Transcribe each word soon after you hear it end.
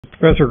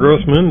Professor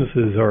Grossman. This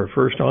is our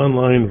first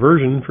online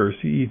version for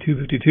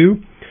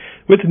CE252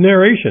 with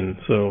narration.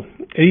 So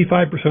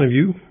 85% of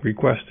you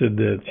requested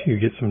that you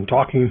get some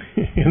talking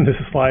in the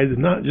slides,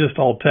 not just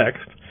all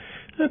text.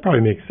 That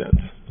probably makes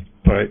sense.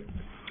 All right.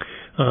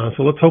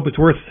 So let's hope it's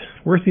worth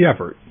the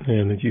effort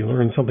and that you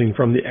learn something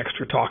from the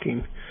extra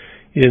talking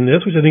in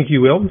this, which I think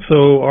you will.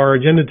 So our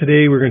agenda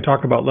today, we're going to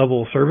talk about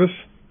level of service.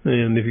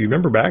 And if you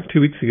remember back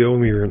 2 weeks ago when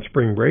we were in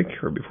spring break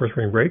or before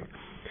spring break,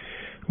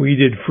 we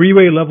did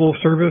freeway level of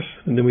service,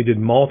 and then we did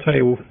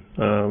multi-lane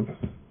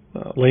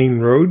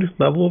road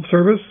level of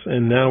service,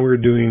 and now we're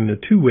doing the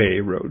two-way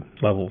road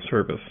level of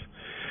service.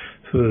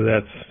 So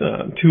that's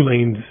 2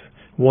 lanes,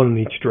 one in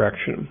each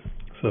direction.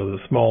 So the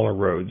smaller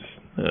roads,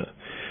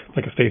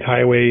 like a state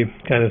highway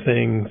kind of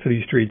thing,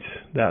 city streets,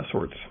 that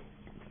sorts.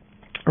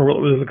 Or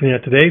what we're looking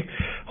at today.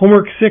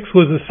 Homework 6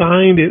 was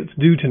assigned. It's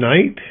due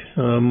tonight,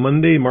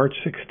 Monday, March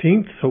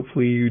 16th.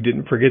 Hopefully you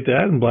didn't forget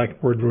that, and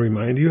Blackboard will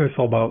remind you. I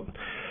saw about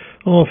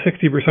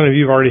 60% of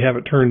you already have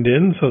it turned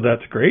in, so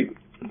that's great.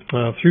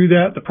 Through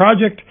that, the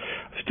project,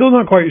 still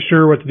not quite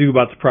sure what to do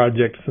about the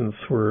project since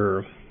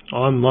we're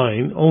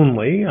online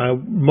only.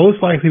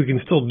 Most likely we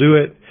can still do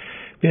it.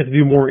 We have to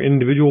do more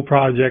individual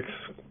projects.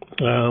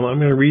 I'm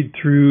going to read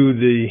through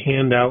the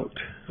handout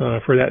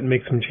for that and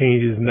make some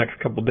changes in the next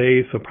couple of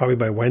days, so probably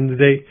by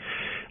Wednesday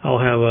I'll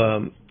have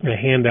a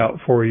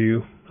handout for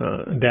you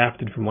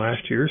adapted from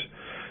last year's.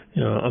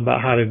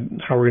 About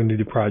how we're going to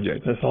do the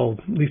project. I saw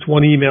at least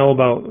one email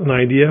about an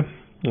idea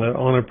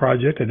on a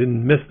project. I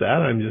didn't miss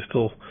that. I'm just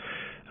still,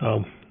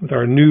 with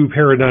our new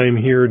paradigm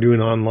here, doing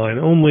online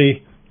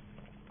only,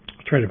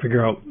 trying to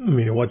figure out,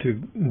 what to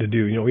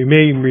do. We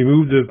may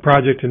remove the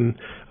project and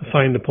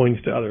assign the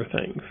points to other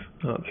things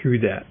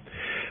through that.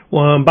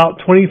 Well, about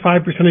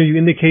 25% of you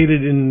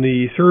indicated in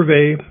the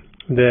survey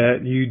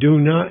that you do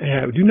not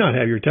have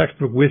your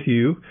textbook with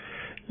you,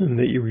 and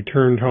that you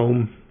returned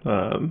home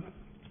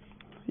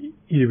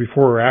either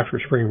before or after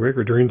spring break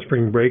or during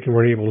spring break and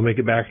weren't able to make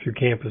it back through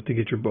campus to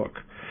get your book.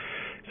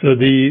 So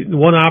the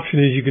one option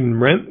is you can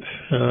rent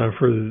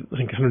for I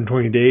think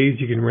 120 days.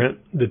 You can rent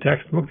the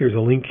textbook. There's a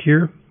link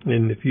here,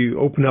 and if you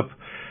open up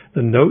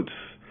the notes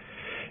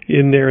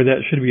in there,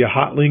 that should be a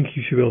hot link.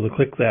 You should be able to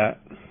click that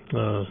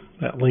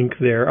link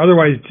there.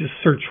 Otherwise, just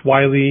search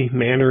Wiley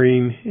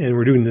Mannering, and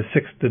we're doing the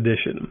 6th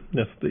edition.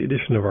 That's the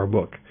edition of our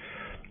book.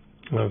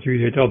 I'll take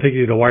you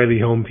to the Wiley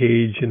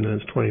homepage, and then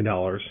it's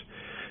 $20.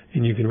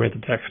 And you can rent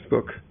the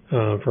textbook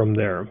from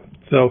there.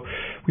 So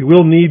we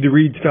will need to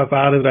read stuff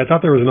out of it. I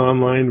thought there was an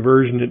online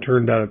version. It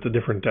turned out it's a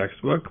different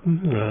textbook.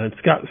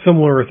 It's got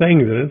similar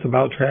things in it. It's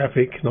about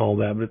traffic and all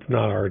that, but it's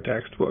not our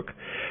textbook.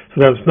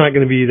 So that's not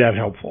going to be that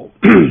helpful.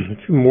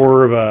 It's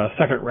more of a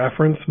second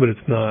reference, but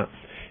it's not.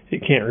 It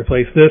can't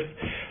replace this.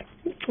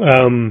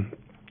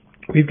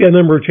 We've got a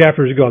number of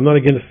chapters to go. I'm not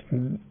against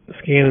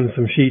scanning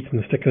some sheets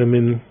and sticking them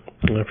in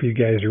for you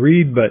guys to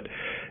read, but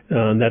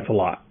that's a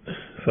lot.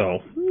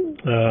 So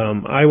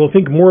I will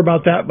think more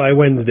about that by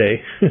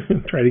Wednesday.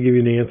 Try to give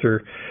you an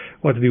answer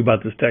what to do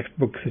about this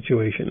textbook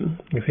situation.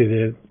 I say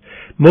that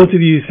most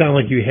of you sound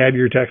like you had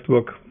your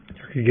textbook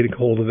or could get a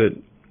hold of it.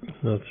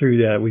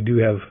 Through that, we do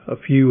have a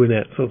few in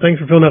that. So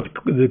thanks for filling out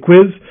the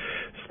quiz,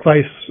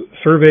 class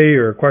survey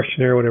or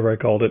questionnaire, whatever I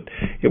called it.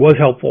 It was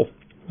helpful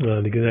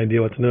to get an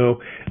idea what to know.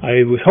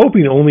 I was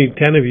hoping only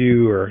 10 of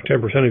you or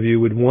 10% of you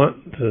would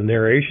want the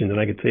narration, and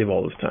I could save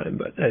all this time.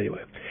 But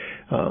anyway.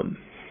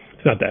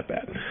 It's not that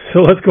bad.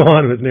 So let's go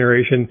on with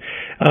narration.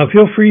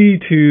 Feel free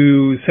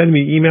to send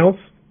me emails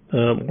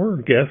or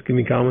give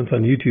me comments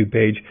on the YouTube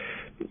page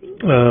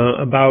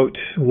about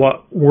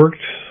what works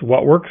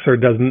or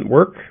doesn't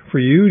work for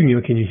you.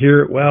 Can you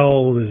hear it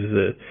well? Is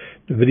the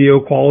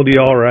video quality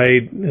all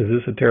right? Is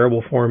this a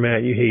terrible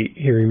format? You hate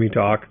hearing me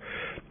talk?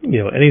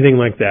 Anything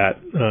like that,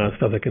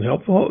 stuff that can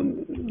help. Well,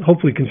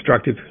 hopefully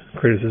constructive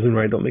criticism,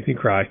 right? Don't make me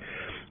cry.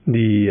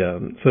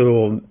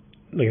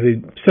 Like I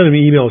say, sending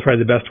me email is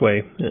probably the best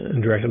way.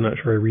 In direct, I'm not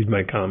sure I read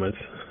my comments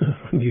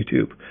on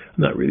YouTube. I'm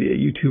not really a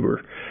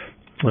YouTuber,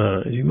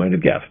 as you might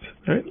have guessed.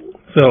 All right.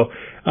 So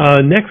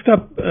next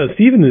up,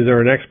 Stephen is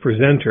our next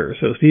presenter.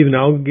 So Stephen,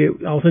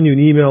 I'll send you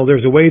an email.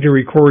 There's a way to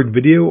record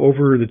video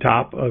over the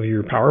top of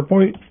your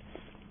PowerPoint,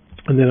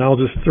 and then I'll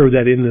just throw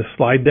that in the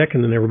slide deck,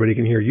 and then everybody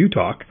can hear you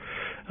talk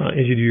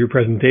as you do your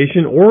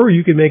presentation, or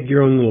you can make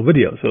your own little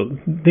video. So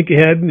think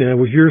ahead.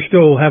 If you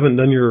still haven't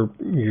done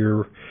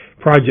your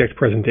project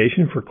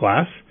presentation for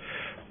class,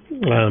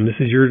 this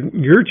is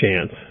your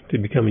chance to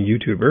become a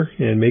YouTuber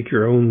and make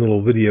your own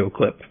little video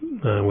clip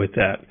with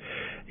that.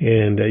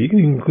 And you can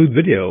include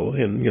video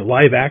and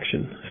live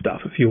action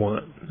stuff if you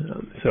want.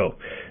 So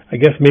I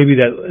guess maybe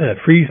that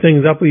frees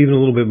things up even a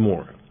little bit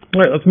more. All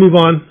right, let's move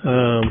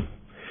on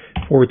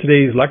for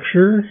today's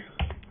lecture.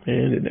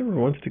 And it never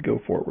wants to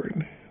go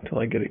forward until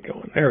I get it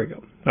going. There we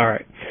go. All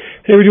right.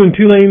 Today we're doing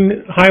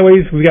 2-lane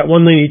highways. We've got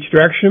 1 lane each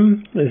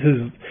direction. This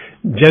is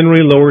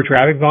generally lower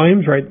traffic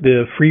volumes, right?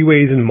 The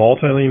freeways and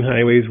multi-lane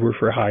highways were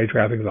for high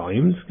traffic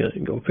volumes.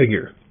 Go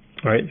figure.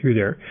 All right, through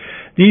there.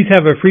 These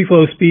have a free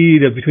flow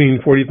speed of between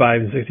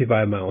 45 and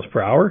 65 miles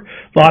per hour.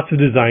 Lots of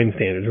design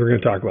standards. We're going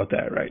to talk about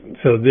that, right?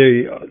 So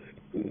the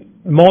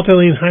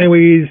multi-lane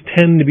highways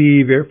tend to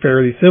be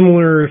fairly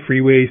similar.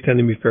 Freeways tend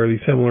to be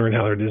fairly similar in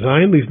how they're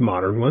designed. At least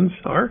modern ones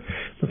are,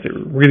 unless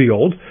they're really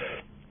old.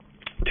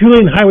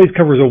 Two-lane highways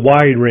covers a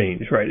wide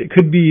range, right? It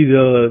could be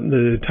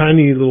the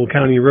tiny little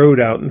county road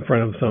out in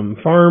front of some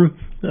farm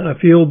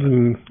fields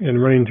and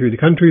running through the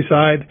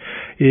countryside.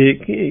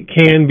 It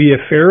can be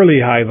a fairly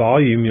high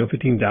volume,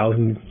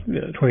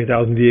 15,000,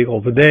 20,000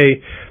 vehicles a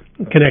day,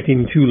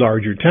 connecting two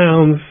larger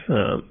towns.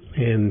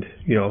 And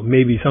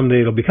maybe someday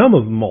it'll become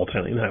a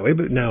multi-lane highway,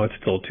 but now it's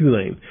still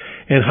two-lane.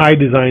 And high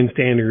design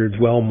standards,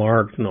 well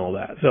marked, and all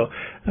that. So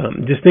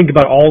just think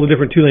about all the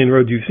different two-lane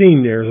roads you've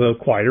seen. There's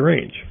quite a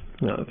range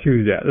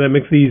through that. That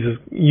makes these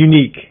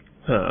unique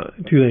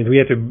two lanes. We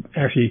have to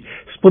actually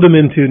split them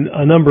into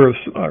a number of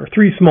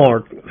three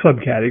smaller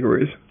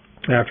subcategories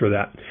after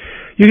that.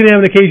 You can have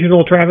an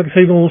occasional traffic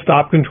signal,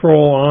 stop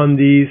control on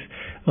these.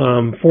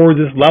 For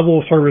this level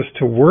of service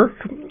to work,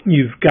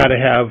 you've got to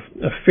have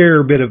a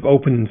fair bit of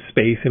open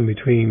space in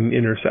between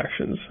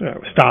intersections,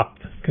 stop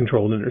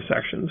controlled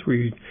intersections,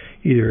 where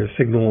either a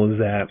signal is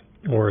that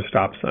or a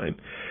stop sign.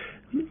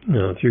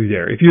 Through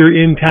there. If you're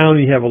in town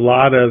and you have a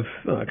lot of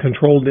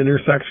controlled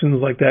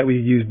intersections like that, we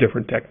use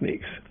different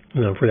techniques.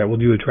 For that, we'll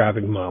do a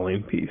traffic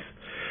modeling piece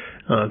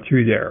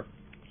through there.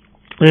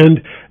 And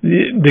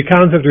the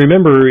concept to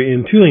remember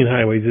in two-lane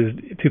highways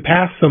is to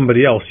pass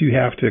somebody else, you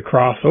have to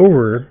cross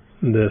over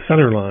the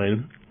center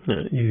line,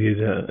 you use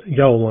a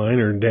yellow line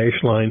or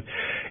dash line,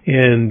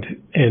 and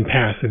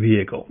pass a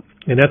vehicle.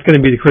 And that's going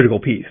to be the critical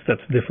piece.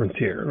 That's the difference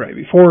here, right?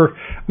 Before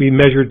we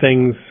measured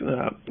things,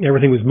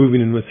 everything was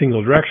moving in a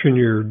single direction.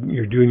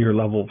 You're doing your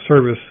level of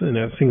service in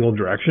a single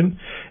direction,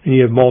 and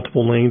you have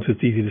multiple lanes, so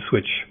it's easy to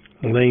switch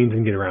lanes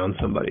and get around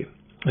somebody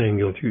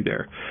and go through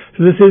there.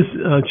 So this is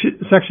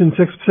section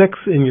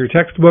 6.6 in your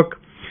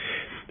textbook.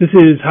 This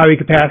is Highway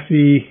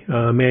Capacity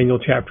Manual,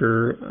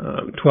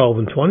 chapter 12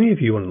 and 20,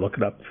 if you want to look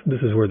it up.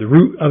 This is where the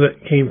root of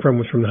it came from,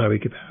 was from the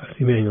Highway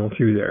Capacity Manual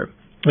through there.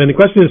 And the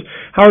question is,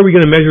 how are we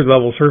going to measure the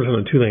level of service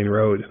on a two-lane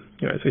road?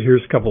 All right, so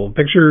here's a couple of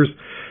pictures,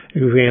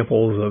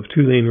 examples of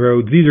two-lane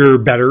roads. These are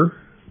better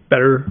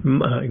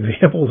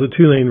examples of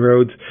two-lane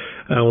roads.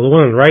 Well, the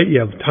one on the right,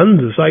 you have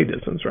tons of sight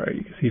distance, right?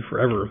 You can see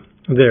forever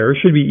there.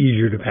 It should be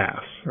easier to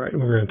pass, right?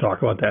 We're going to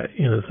talk about that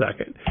in a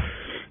second.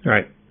 All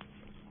right.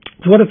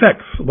 So what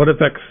affects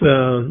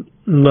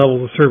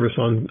levels of service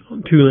on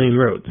two-lane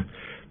roads?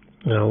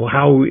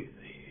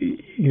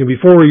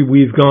 Before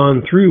we've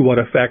gone through what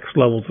affects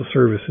levels of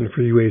service in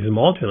freeways and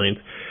multi-lanes,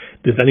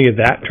 does any of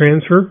that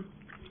transfer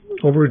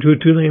over to a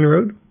two-lane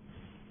road?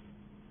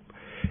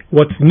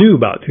 What's new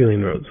about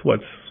two-lane roads? What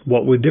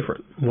would be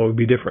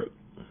different?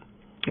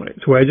 Right.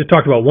 So what I just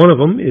talked about, one of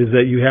them is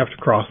that you have to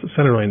cross the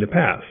center line to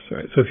pass.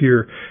 Right. So if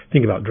you're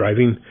thinking about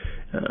driving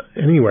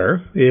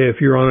anywhere, if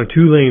you're on a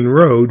two-lane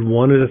road,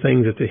 one of the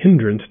things that's a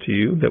hindrance to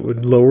you that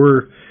would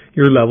lower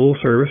your level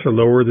of service or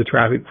lower the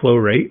traffic flow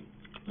rate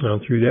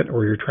through that,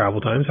 or your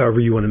travel times, however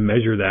you want to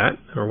measure that,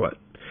 or what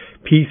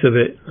piece of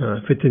it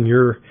fits in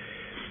your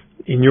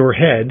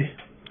head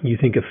you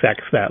think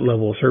affects that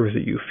level of service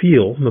that you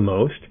feel the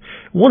most.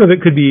 One of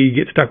it could be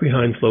get stuck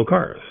behind slow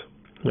cars,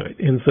 right?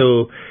 And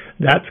so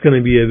that's going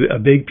to be a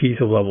big piece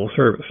of level of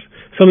service.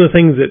 Some of the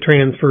things that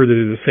transfer that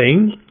are the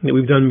same that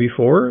we've done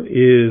before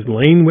is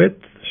lane width,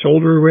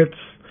 shoulder widths,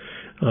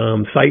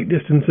 sight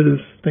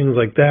distances, things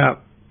like that.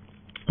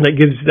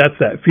 That's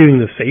that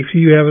feeling of safety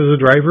you have as a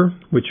driver,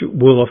 which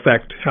will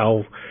affect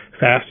how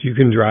fast you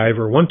can drive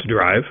or want to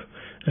drive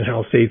and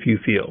how safe you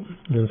feel.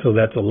 And so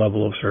that's a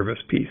level of service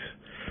piece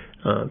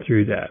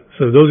through that.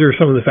 So those are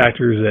some of the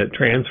factors that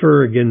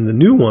transfer. Again, the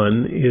new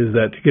one is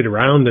that to get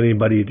around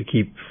anybody, to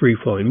keep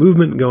free-flowing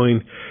movement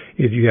going,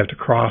 is you have to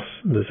cross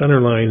the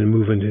center line and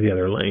move into the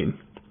other lane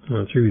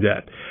through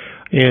that.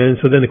 And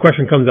so then the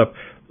question comes up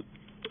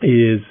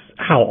is,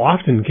 how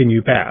often can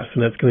you pass?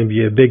 And that's going to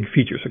be a big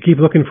feature. So keep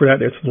looking for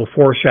that. There's a little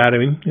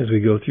foreshadowing as we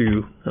go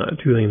through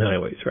two-lane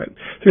highways, right?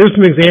 So here's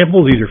some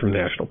examples. These are from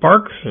national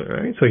parks, all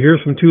right? So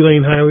here's some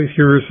two-lane highways.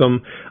 Here are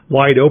some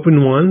wide open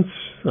ones,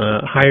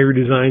 higher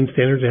design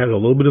standards. It has a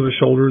little bit of a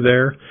shoulder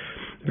there,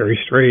 very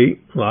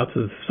straight, lots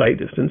of sight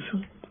distance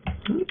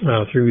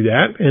through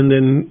that. And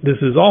then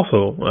this is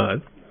also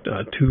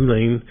a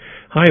two-lane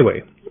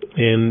highway,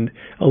 and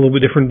a little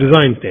bit different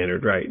design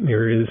standard, right?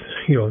 There is,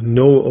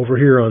 no over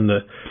here on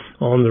the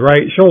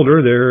right shoulder,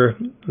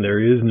 there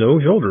is no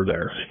shoulder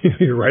there.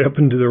 You're right up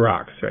into the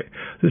rocks, right?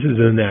 This is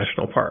a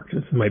national park.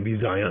 This might be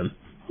Zion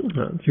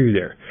through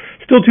there.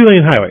 Still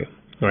two-lane highway,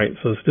 right?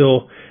 So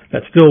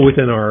that's still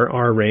within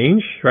our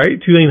range, right?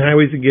 Two-lane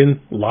highways,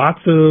 again,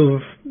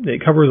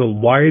 it covers a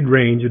wide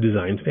range of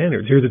design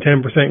standards. Here's the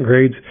 10%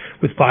 grades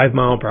with 5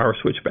 mile-per-hour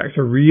switchbacks.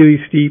 They're really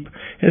steep,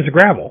 and it's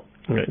gravel.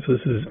 Right, so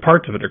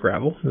parts of it are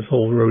gravel. This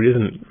whole road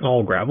isn't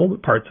all gravel,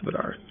 but parts of it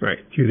are, right,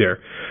 through there.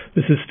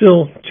 This is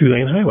still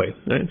two-lane highway,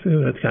 right?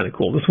 So that's kind of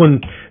cool. This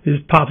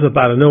pops up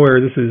out of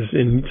nowhere. This is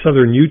in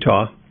southern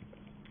Utah,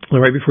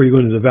 right before you go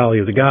into the Valley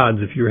of the Gods,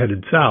 if you're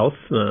headed south,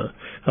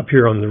 up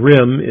here on the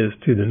rim is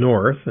to the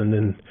north, and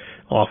then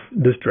off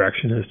this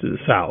direction is to the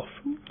south.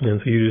 And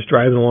so you're just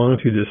driving along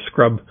through this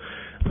scrub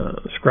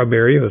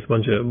area with a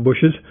bunch of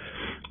bushes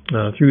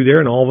through there,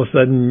 and all of a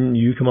sudden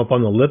you come up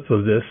on the lip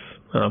of this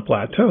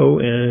plateau,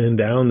 and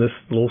down this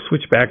little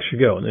switchback you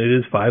go. And it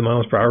is 5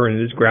 miles per hour, and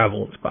it is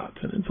gravel in spots,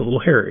 and it's a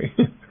little hairy,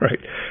 right?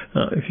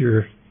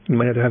 You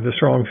might have to have a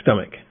strong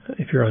stomach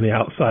if you're on the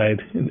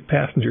outside in the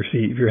passenger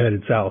seat if you're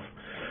headed south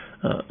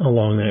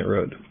along that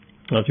road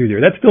through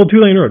there. That's still a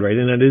 2-lane road, right?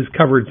 And that is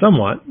covered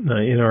somewhat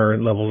in our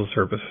levels of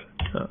service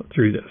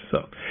through this.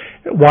 So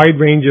a wide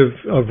range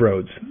of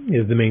roads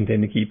is the main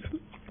thing to keep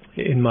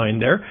in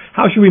mind there.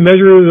 How should we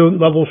measure the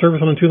level of service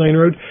on a 2-lane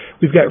road?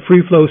 We've got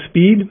free flow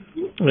speed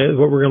is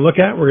what we're going to look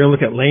at. We're going to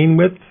look at lane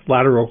width,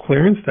 lateral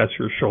clearance, that's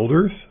your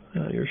shoulders,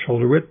 your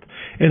shoulder width,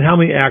 and how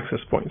many access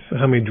points,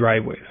 how many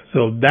driveways.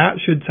 So that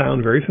should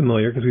sound very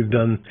familiar because we've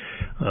done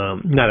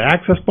not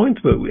access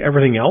points, but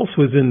everything else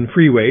was in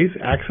freeways.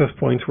 Access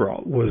points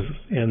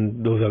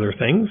and those other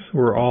things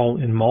were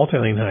all in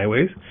multi-lane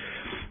highways.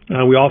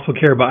 We also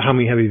care about how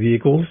many heavy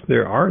vehicles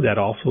there are. That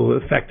also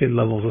affected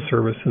levels of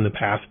service in the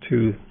past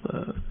two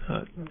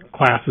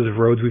classes of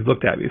roads we've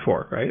looked at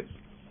before, right?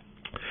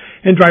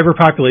 And driver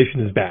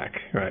population is back,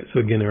 right? So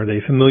again, are they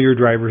familiar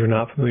drivers or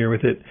not familiar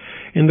with it?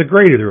 And the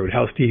grade of the road,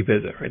 how steep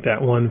is it, right?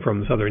 That one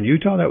from southern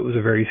Utah, that was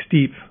a very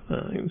steep,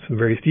 some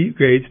very steep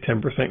grades,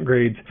 10%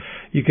 grades.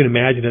 You can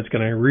imagine it's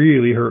going to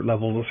really hurt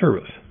levels of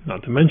service,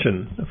 not to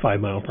mention the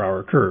 5 mile per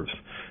hour curves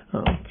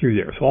through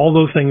there. So all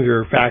those things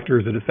are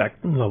factors that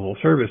affect level of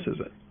service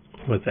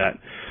with that.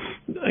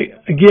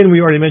 Again,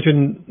 we already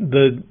mentioned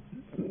the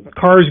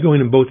cars going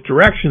in both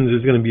directions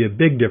is going to be a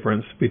big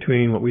difference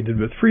between what we did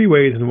with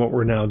freeways and what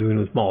we're now doing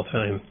with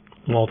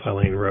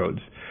multi-lane roads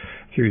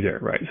through there,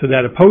 right? So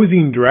that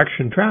opposing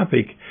direction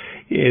traffic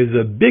is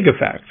a big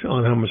effect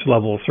on how much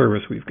level of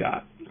service we've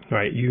got,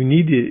 right?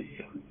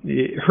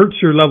 It hurts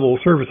your level of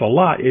service a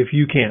lot if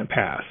you can't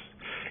pass.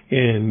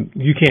 And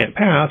you can't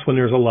pass when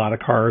there's a lot of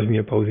cars in the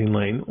opposing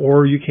lane,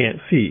 or you can't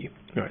see,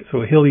 right?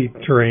 So hilly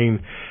terrain,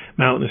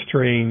 mountainous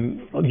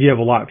terrain, you have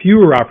a lot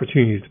fewer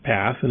opportunities to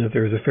pass, and if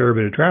there's a fair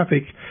bit of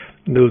traffic,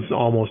 those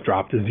almost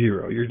drop to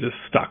zero. You're just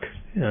stuck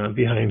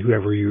behind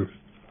whoever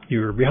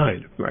you're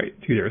behind, right,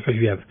 through there, especially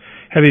if you have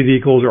heavy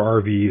vehicles or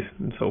RVs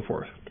and so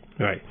forth,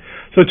 right?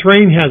 So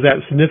terrain has that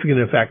significant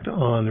effect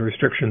on the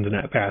restrictions in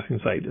that passing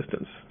sight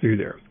distance through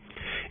there.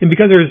 And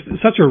because there's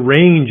such a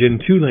range in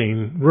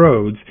 2-lane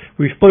roads,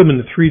 we split them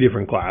into 3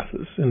 different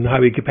classes, and the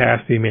highway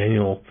capacity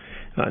manual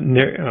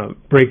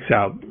breaks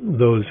out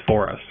those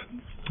for us.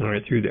 All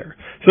right, through there.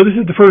 So this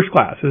is the first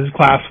class. This is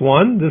class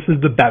 1. This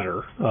is the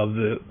better of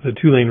the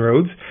 2-lane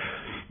roads.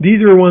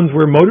 These are ones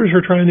where motors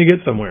are trying to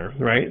get somewhere,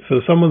 right?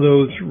 So some of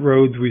those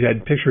roads we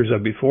had pictures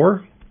of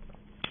before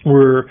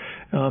were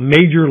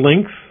major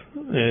links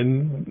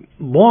and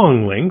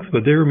long links,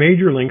 but they were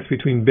major links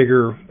between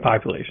bigger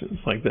populations,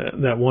 like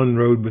that one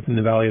road within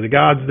the Valley of the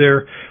Gods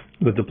there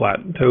with the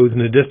plateaus in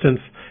the distance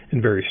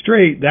and very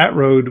straight. That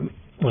road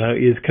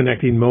is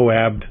connecting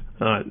Moab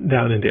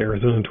down into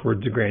Arizona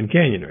towards the Grand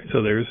Canyon, right?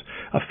 So there's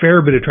a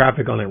fair bit of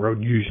traffic on that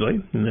road usually,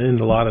 and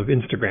a lot of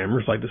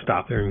Instagrammers like to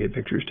stop there and get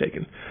pictures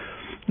taken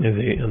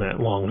in that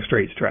long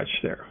straight stretch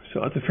there.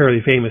 So that's a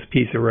fairly famous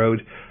piece of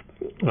road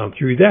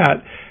through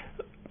that.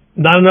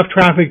 Not enough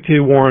traffic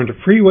to warrant a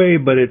freeway,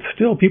 but it's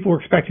still people are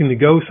expecting to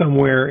go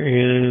somewhere,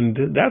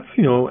 and that's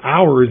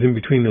hours in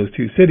between those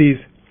two cities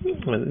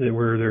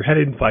where they're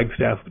headed,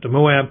 Flagstaff to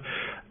Moab.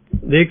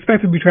 They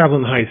expect to be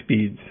traveling high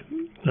speeds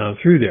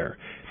through there.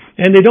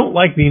 And they don't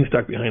like being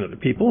stuck behind other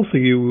people, so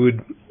you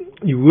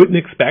wouldn't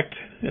expect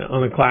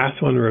on a Class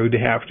 1 road to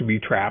have to be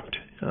trapped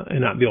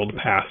and not be able to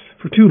pass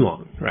for too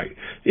long, right?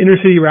 Inner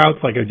city routes,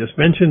 like I just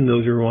mentioned,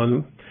 those are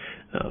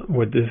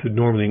what this would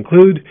normally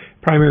include.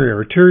 Primary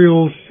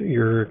arterials,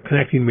 you're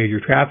connecting major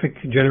traffic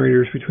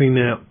generators between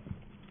that.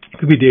 It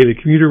could be daily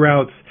commuter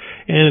routes,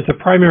 and it's a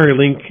primary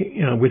link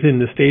within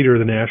the state or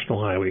the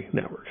national highway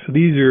network. So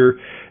these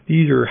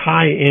are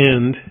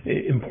high-end,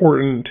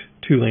 important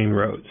 2-lane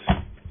roads.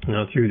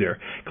 Through there.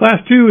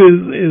 Class 2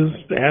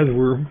 is as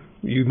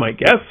you might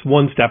guess,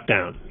 one step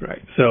down,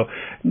 right? So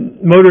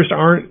motorists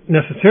aren't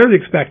necessarily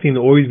expecting to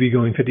always be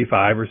going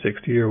 55 or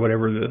 60 or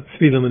whatever the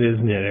speed limit is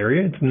in that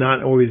area. It's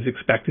not always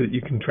expected that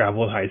you can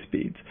travel at high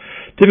speeds.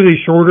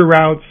 Typically shorter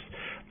routes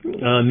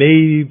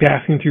may be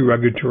passing through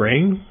rugged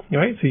terrain,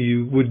 right? So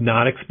you would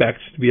not expect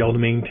to be able to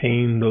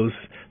maintain those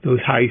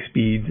high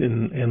speeds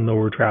and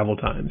lower travel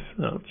times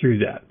through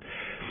that,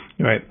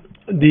 right?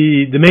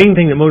 The main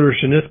thing that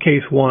motorists in this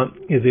case want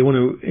is they want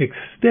to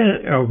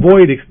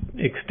avoid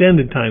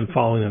extended time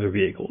following other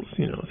vehicles.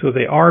 So if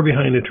they are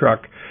behind a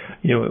truck,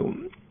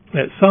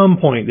 at some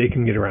point they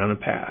can get around and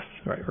pass,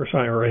 right?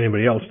 Or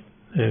anybody else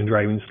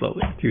driving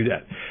slowly through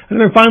that. And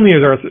then finally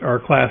is our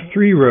Class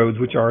 3 roads,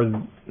 which are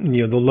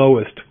the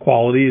lowest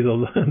quality,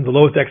 the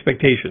lowest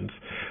expectations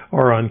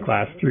are on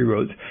Class 3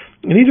 roads.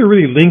 And these are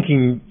really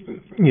linking,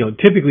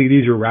 typically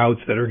these are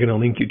routes that are going to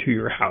link you to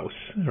your house,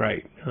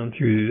 right,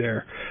 through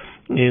there.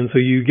 And so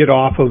you get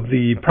off of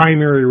the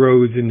primary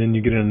roads and then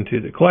you get into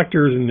the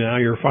collectors, and now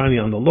you're finally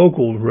on the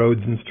local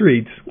roads and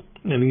streets,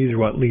 and these are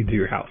what lead to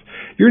your house.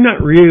 You're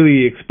not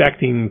really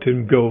expecting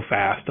to go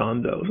fast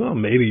on those. Well,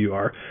 maybe you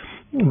are,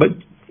 but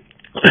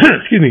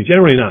excuse me,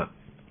 generally not.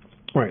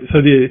 All right,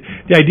 so the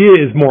idea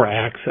is more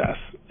access.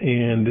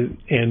 And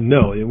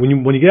no,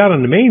 when you get out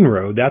on the main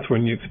road, that's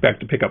when you expect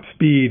to pick up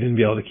speed and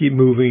be able to keep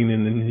moving,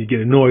 and then you get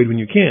annoyed when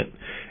you can't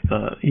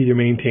either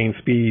maintain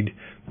speed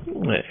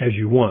as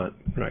you want,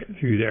 right,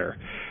 through there.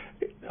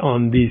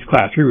 On these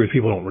class 3 roads,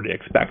 people don't really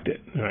expect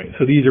it, right?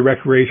 So these are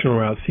recreational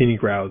routes,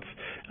 scenic routes,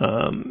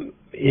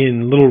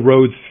 in little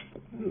roads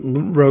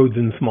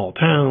in small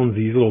towns,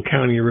 these little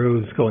county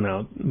roads going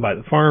out by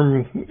the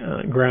farm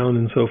ground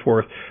and so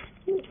forth,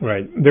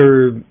 right?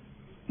 They're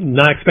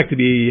not expected to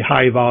be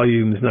high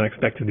volumes, not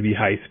expected to be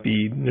high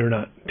speed. They're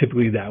not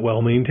typically that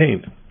well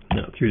maintained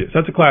through this.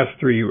 That's a class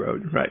 3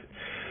 road, right?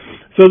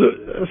 So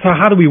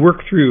how do we work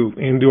through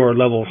and do our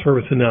level of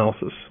service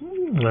analysis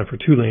for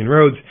 2-lane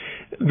roads?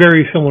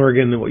 Very similar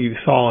again to what you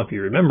saw, if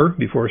you remember,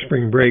 before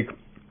spring break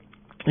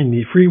in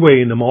the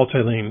freeway and the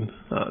multi-lane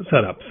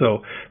setup.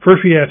 So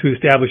first we have to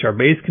establish our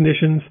base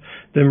conditions.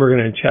 Then we're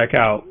going to check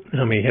out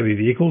how many heavy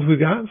vehicles we've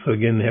got. So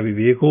again, heavy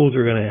vehicles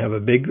are going to have a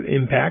big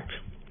impact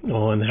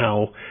on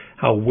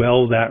how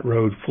well that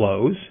road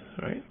flows,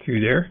 right,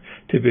 through there.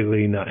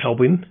 Typically not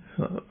helping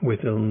with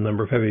the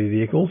number of heavy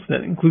vehicles.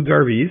 That includes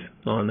RVs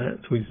on that.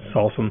 So we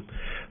saw some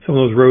of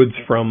those roads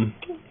from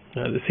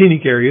the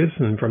scenic areas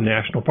and from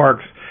national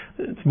parks.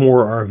 It's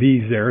more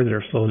RVs there that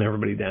are slowing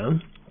everybody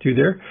down through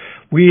there.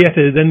 We have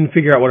to then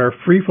figure out what our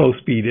free flow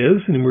speed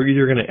is, and we're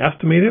either going to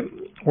estimate it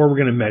or we're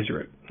going to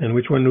measure it. And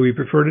which one do we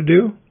prefer to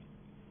do?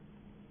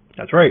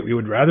 That's right. We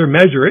would rather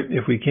measure it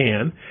if we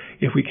can.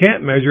 If we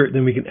can't measure it,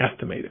 then we can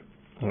estimate it.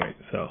 All right.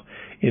 So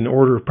in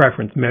order of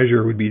preference,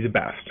 measure would be the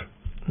best.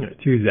 All right,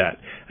 through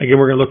that. Again,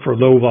 we're going to look for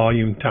low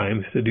volume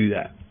times to do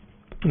that,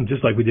 and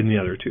just like we did in the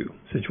other two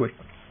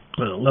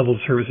level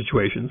of service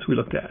situations we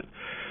looked at.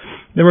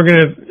 Then we're going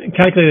to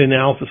calculate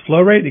analysis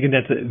flow rate. Again,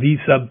 that's a V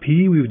sub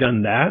P. We've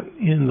done that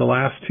in the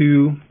last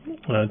two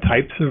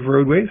types of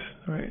roadways,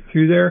 right,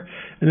 through there.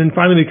 And then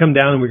finally we come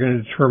down and we're going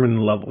to determine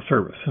the level of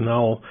service. And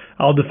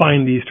I'll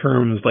define these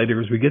terms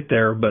later as we get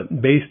there, but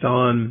based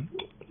on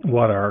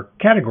what our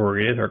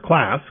category is, our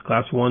class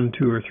 1,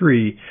 2, or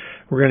 3,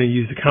 we're going to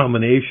use a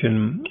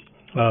combination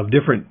of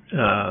different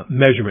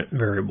measurement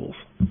variables.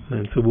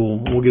 And so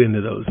we'll get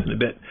into those in a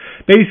bit.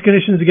 Base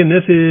conditions, again,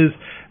 this is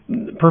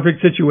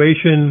perfect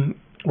situation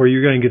where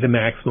you're going to get the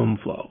maximum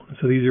flow.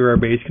 So these are our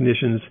base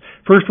conditions.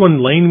 First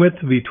one, lane width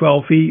will be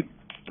 12 feet.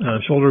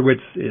 Shoulder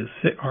widths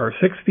are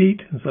 6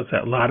 feet. So that's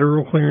that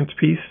lateral clearance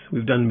piece.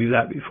 We've done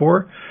that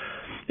before.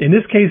 In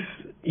this case,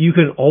 you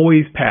can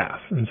always pass.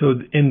 And so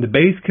in the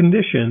base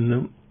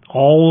condition,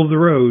 all of the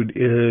road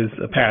is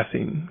a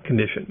passing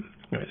condition.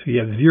 Right, so you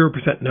have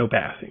 0% no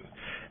passing.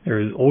 There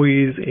is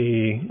always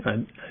a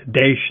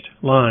dashed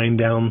line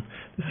down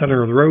the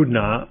center of the road,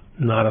 not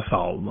a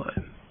solid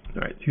line.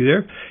 All right, through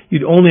there.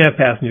 You'd only have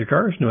passenger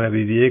cars, no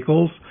heavy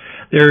vehicles.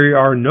 There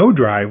are no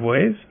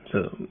driveways.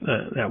 So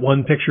that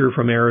one picture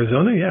from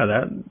Arizona,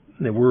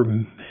 it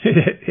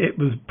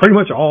was pretty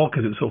much all,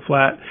 because it was so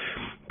flat,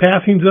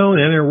 passing zone,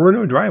 and there were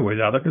no driveways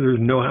out there because there's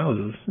no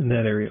houses in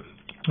that area,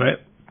 right?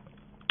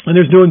 And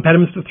there's no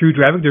impediments to through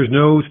traffic. There's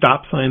no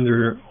stop signs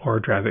or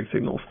traffic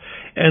signals,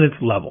 and it's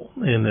level,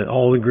 and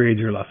all the grades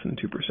are less than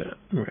 2%.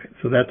 Right.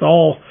 So that's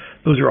all.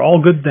 Those are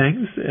all good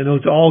things, and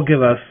those all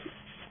give us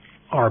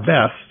our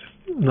best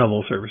level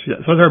of service. So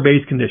that's our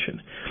base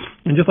condition.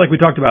 And just like we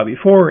talked about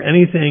before,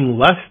 anything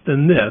less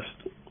than this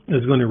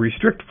is going to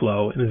restrict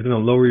flow and is going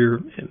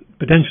to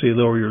potentially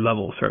lower your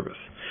level of service.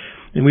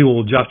 And we will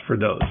adjust for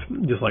those,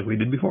 just like we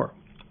did before.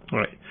 All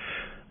right.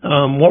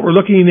 What we're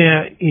looking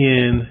at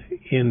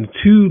in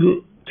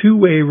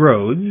two-way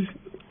roads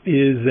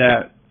is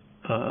that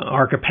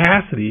our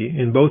capacity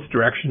in both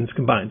directions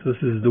combined. So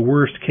this is the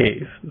worst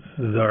case. This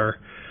is our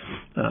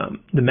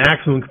the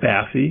maximum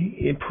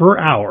capacity per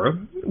hour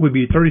would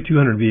be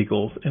 3,200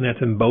 vehicles, and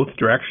that's in both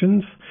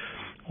directions.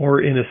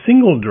 Or in a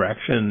single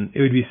direction,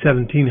 it would be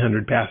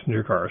 1,700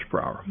 passenger cars per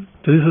hour.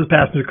 So this is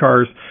passenger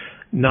cars,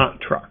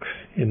 not trucks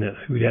in this.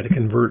 We'd have to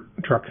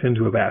convert trucks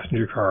into a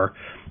passenger car.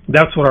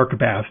 That's what our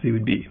capacity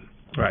would be.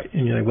 Right.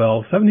 And you're like,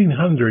 well,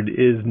 1,700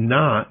 is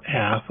not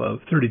half of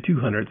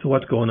 3,200, so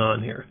what's going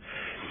on here?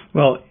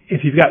 Well,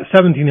 if you've got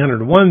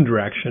 1,700 in one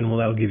direction, well,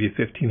 that'll give you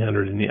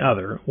 1,500 in the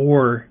other.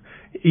 Or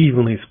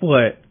evenly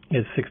split,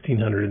 it's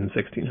 1,600 and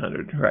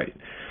 1,600, right?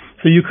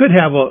 So you could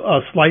have a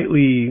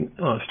slightly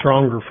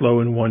stronger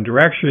flow in one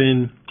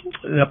direction,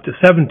 up to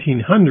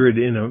 1,700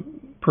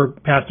 per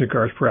passenger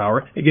cars per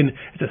hour. Again,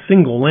 it's a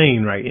single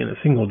lane, right, in a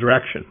single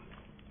direction.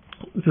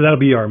 So that'll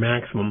be our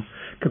maximum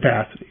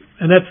capacity.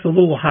 And that's a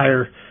little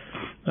higher,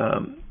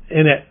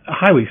 and at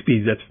highway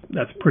speeds,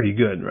 that's pretty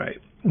good, right?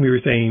 We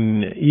were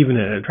saying even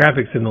at a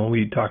traffic signal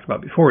we talked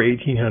about before,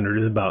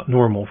 1,800 is about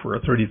normal for a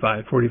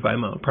 35, 45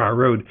 mile per hour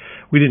road.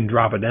 We didn't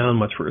drop it down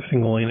much for a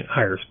single lane at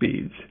higher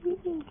speeds,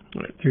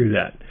 right, through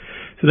that.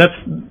 So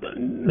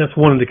that's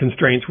one of the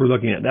constraints we're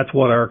looking at. That's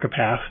what our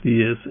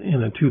capacity is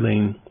in a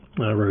two-lane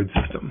road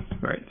system,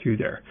 right, through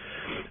there.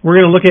 We're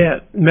going to look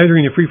at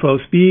measuring the free flow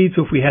speed.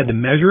 So if we had to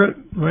measure it,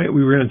 right,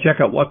 we were going to check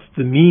out what's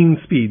the mean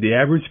speed, the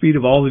average speed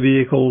of all the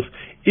vehicles,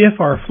 if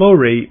our flow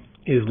rate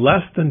is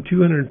less than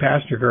 200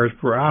 passenger cars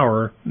per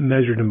hour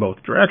measured in both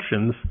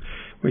directions,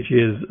 which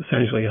is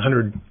essentially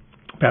 100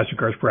 passenger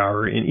cars per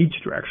hour in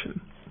each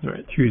direction,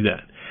 right, through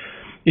that.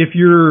 If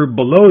you're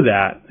below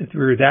that, if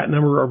you're that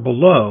number or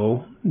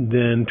below,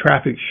 then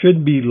traffic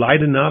should be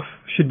light enough,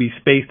 should be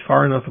spaced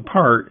far enough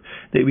apart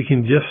that we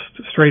can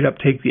just straight up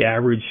take the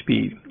average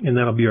speed, and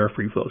that'll be our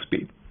free flow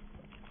speed,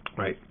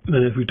 right?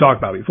 And as we talked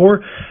about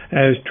before,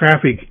 as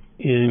traffic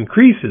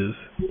increases,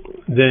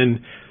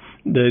 then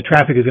the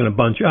traffic is going to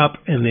bunch up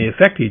and they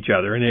affect each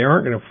other, and they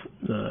aren't going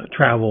to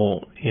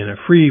travel in a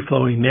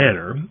free-flowing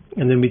manner,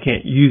 and then we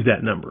can't use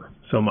that number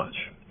so much,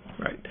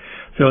 right?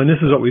 So, and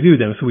this is what we do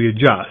then. So we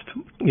adjust.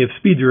 If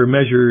speeds are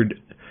measured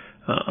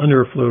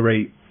under a flow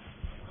rate,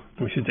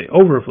 we should say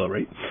over a flow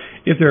rate,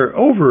 if they're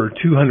over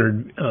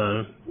 200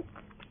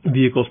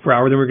 vehicles per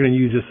hour, then we're going to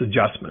use this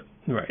adjustment,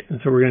 right? And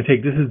so we're going to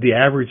take, this is the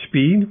average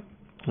speed.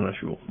 Unless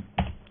we'll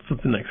flip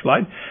the next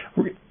slide.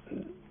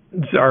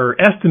 Our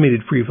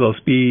estimated free flow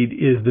speed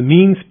is the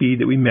mean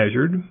speed that we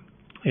measured,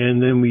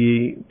 and then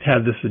we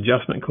have this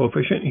adjustment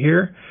coefficient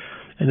here,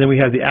 and then we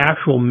have the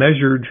actual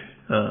measured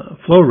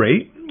flow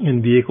rate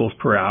in vehicles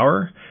per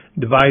hour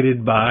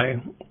divided by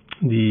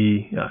the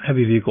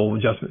heavy vehicle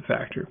adjustment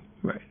factor,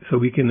 right? So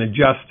we can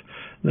adjust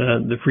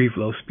the free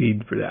flow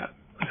speed for that.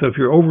 So if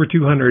you're over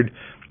 200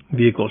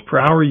 vehicles per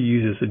hour, you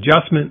use this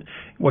adjustment.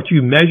 What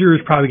you measure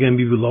is probably going to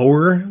be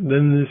lower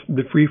than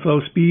the free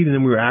flow speed, and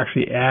then we're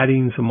actually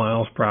adding some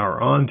miles per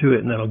hour onto it,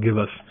 and that'll give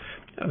us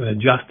an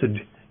adjusted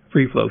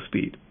free flow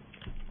speed.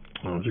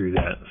 I'll do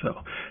that. So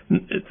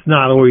it's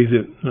not always,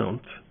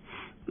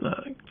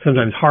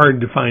 sometimes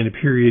hard to find a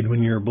period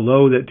when you're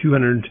below that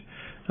 200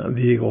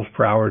 vehicles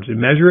per hour to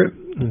measure it.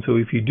 And so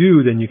if you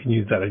do, then you can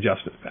use that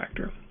adjustment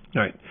factor.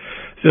 All right.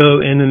 So,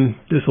 and then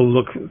this will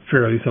look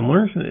fairly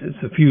similar. It's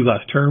a few less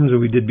terms than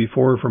we did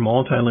before for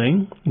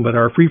multi-lane, but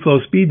our free flow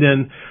speed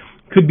then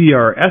could be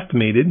our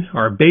estimated,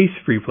 our base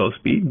free flow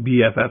speed,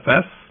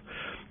 BFFS,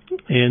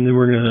 and then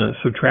we're going to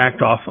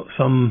subtract off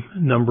some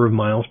number of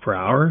miles per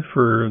hour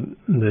for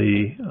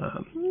the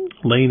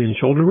lane and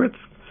shoulder width.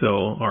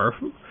 So our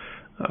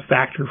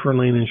factor for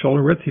lane and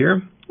shoulder width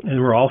here,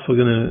 and we're also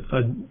going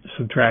to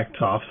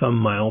subtract off some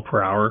mile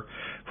per hour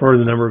for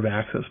the number of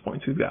access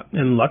points we've got.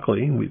 And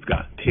luckily, we've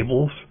got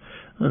tables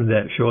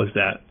that show us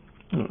that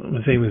the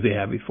same as they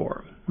had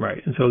before,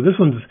 right? And so this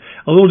one's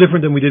a little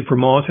different than we did for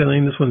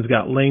multi-lane. This one's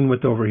got lane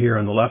width over here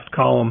on the left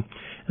column,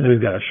 and then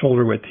we've got a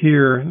shoulder width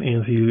here,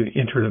 and so you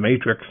enter the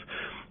matrix,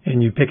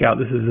 and you pick out,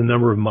 this is the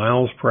number of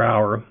miles per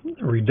hour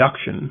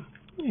reduction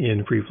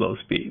in free flow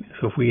speed.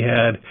 So if we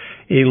had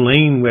a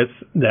lane width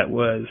that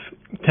was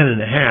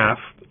 10.5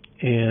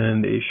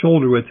 and a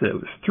shoulder width that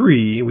was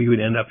 3, we would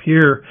end up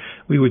here,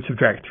 we would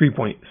subtract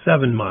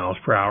 3.7 miles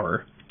per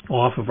hour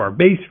off of our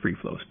base free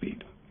flow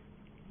speed.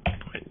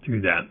 Right,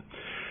 through that.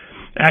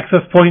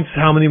 Access points,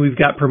 how many we've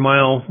got per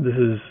mile. This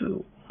is,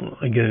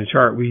 again, a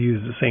chart. We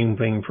use the same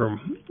thing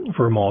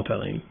for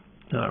multi-lane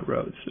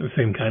roads, the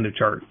same kind of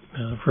chart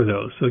for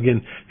those. So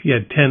again, if you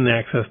had 10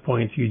 access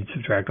points, you'd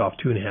subtract off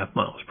 2.5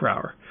 miles per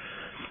hour,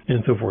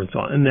 and so forth and so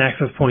on. And the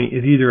access point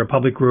is either a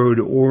public road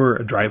or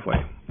a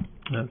driveway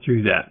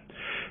through that.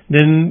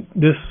 Then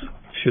this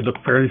should look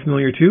fairly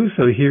familiar too.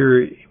 So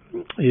here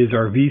is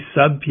our V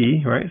sub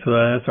P, right? So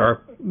that's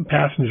our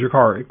passenger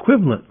car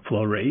equivalent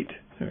flow rate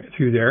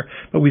through there.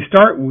 But we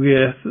start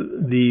with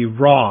the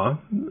raw,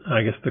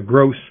 I guess the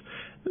gross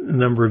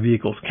number of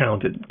vehicles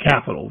counted,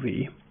 capital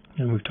V.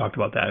 And we've talked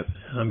about that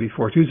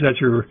before too. So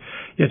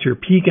that's your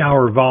peak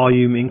hour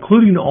volume,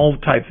 including all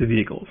types of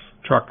vehicles,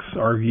 trucks,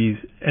 RVs,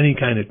 any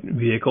kind of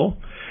vehicle.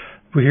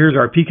 But here's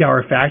our peak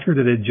hour factor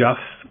that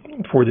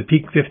adjusts for the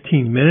peak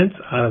 15 minutes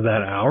out of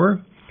that hour.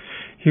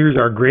 Here's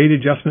our grade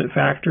adjustment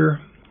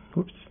factor,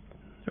 whoops,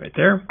 right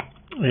there.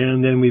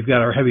 And then we've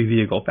got our heavy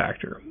vehicle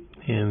factor.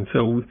 And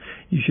so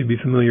you should be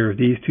familiar with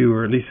these two,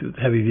 or at least the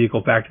heavy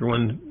vehicle factor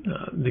one.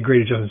 The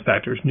grade adjustment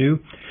factor is new.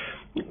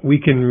 We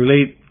can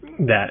relate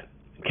that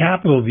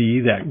capital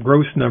V, that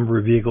gross number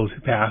of vehicles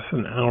who pass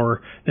an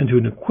hour, then to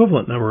an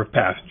equivalent number of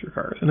passenger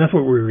cars. And that's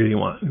what we really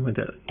want. We want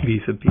that V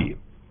sub P.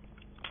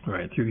 All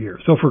right, through here.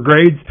 So for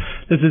grades,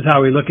 this is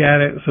how we look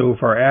at it. So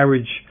for our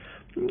average,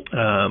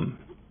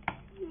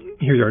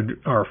 here's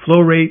our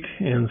flow rate.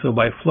 And so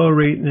by flow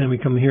rate, and then we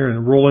come here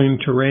in rolling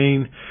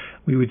terrain,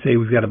 we would say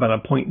we've got about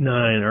a 0.9.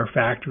 Our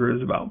factor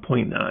is about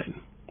 0.9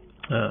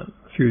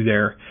 through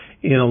there.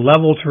 In a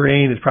level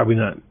terrain, it's probably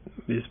not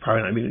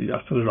being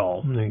adjusted at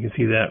all. And you can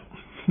see that.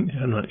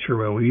 I'm not sure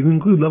why we even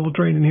include level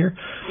terrain in here,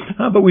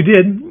 but we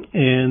did.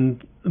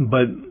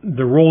 But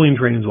the rolling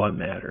terrain is what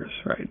matters,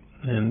 right?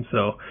 And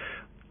so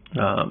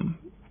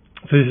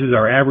this is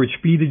our average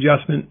speed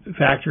adjustment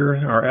factor,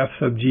 our F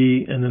sub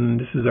G, and then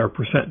this is our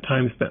percent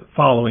time spent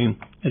following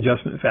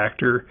adjustment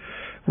factor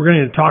We're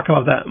going to talk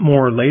about that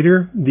more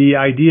later. The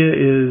idea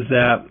is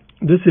that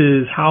this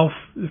is how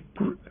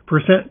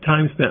percent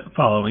time spent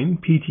following,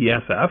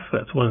 PTSF.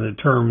 That's one of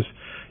the terms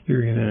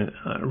you're going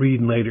to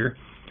read later.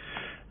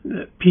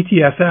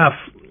 PTSF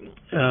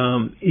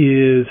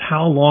is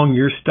how long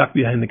you're stuck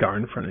behind the car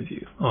in front of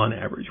you on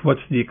average.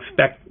 What's the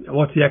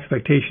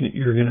expectation that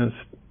you're going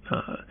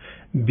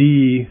to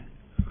be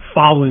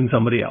following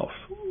somebody else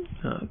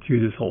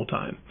through this whole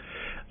time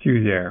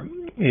through there.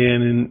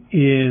 And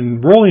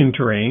in rolling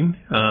terrain,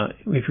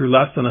 if you're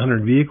less than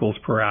 100 vehicles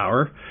per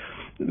hour,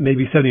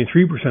 maybe 73%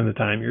 of the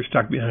time you're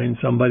stuck behind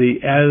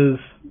somebody. As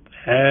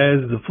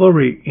the flow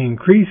rate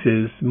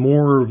increases,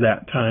 more of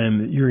that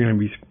time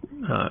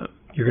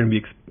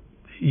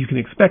you can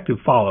expect to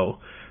follow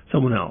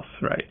someone else,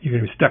 right? You're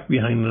going to be stuck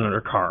behind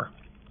another car,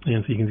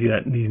 and so you can see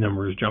that these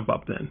numbers jump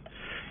up then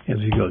as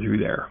we go through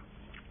there.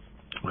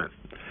 Right.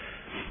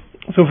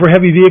 So for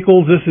heavy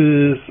vehicles, this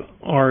is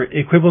our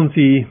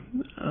equivalency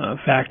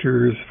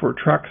factors for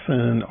trucks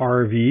and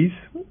RVs,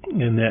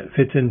 and that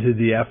fits into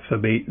the F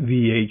sub 8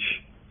 VH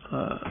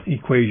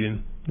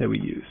equation that we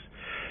use.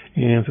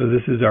 And so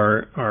this is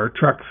our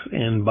trucks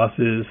and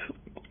buses,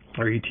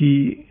 RET,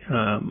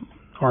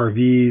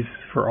 RVs.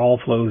 For all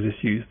flows,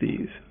 just use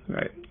these,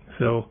 right?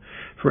 So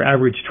for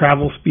average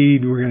travel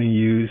speed, we're going to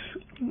use,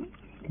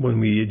 when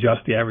we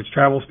adjust the average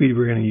travel speed,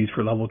 we're going to use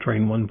for level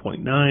terrain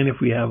 1.9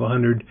 if we have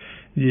 100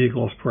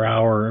 vehicles per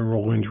hour, and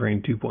rolling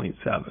terrain 2.7,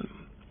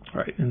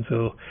 right? And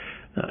so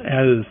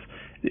as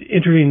the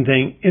interesting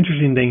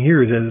thing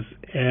here is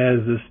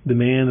as this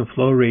demand and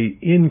flow rate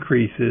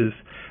increases,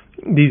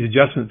 these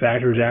adjustment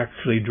factors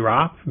actually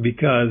drop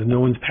because no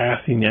one's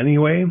passing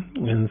anyway,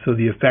 and so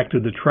the effect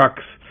of the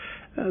trucks,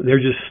 they're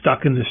just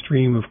stuck in the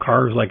stream of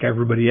cars like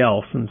everybody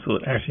else, and so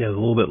it actually has a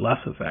little bit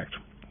less effect.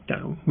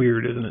 Kind of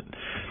weird, isn't it?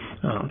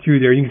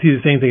 Through there, you can see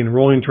the same thing in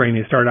rolling terrain.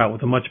 They start out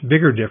with a much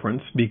bigger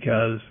difference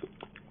because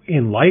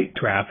in light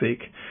traffic,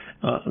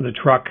 the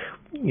truck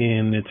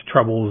in its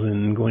troubles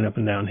and going up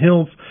and down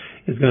hills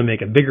is going to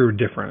make a bigger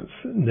difference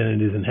than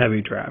it is in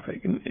heavy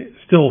traffic. And it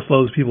still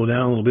slows people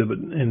down a little bit, but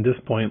at this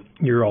point,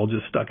 you're all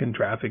just stuck in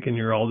traffic and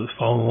you're all just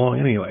following along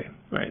anyway,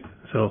 right?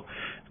 So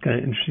it's kind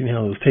of interesting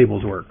how those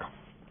tables work,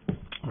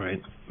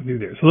 right? Through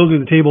there. So those are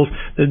the tables.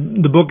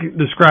 The book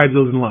describes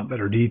those in a lot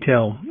better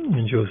detail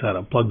and shows how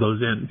to plug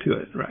those into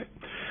it, right?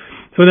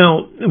 So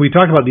now we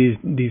talked about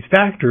these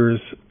factors.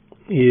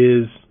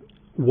 Is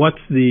what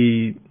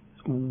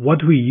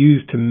do we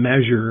use to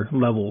measure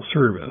level of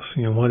service?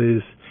 You know,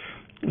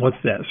 what's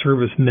that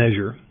service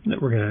measure that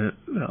we're going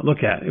to look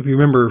at? If you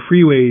remember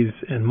freeways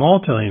and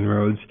multi-lane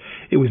roads,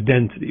 it was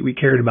density. We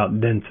cared about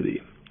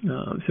density.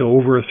 So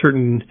over a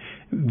certain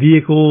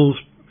vehicles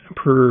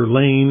per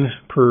lane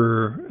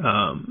per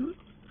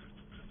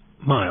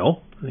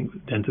mile, I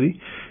think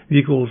density,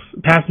 vehicles,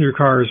 passenger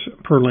cars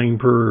per lane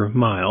per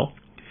mile,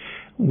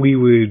 we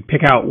would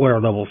pick out what our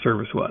level of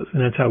service was,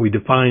 and that's how we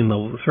define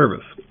level of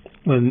service.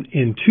 When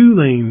in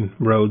two-lane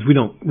roads, we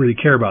don't really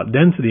care about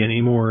density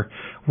anymore.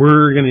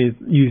 We're going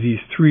to use these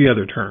three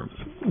other terms.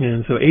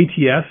 And so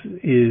ATS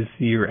is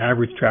your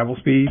average travel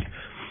speed,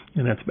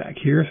 and that's back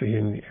here. So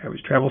here's the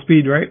average travel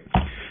speed, right?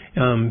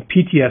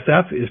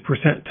 PTSF is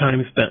percent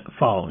time spent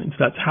following. So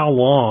that's how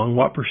long,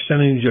 what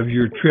percentage of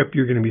your trip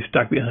you're going to be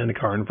stuck behind a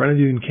car in front of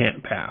you and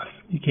can't pass.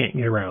 You can't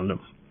get around them.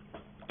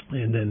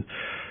 And then,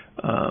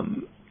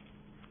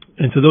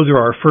 and so those are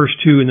our first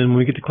two, and then when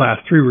we get to class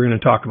 3, we're going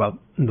to talk about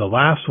the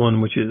last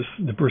one, which is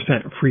the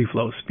percent free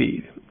flow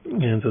speed.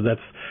 And so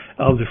that's,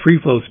 of the free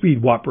flow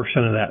speed, what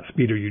percent of that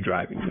speed are you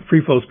driving? The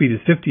free flow speed is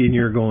 50 and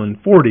you're going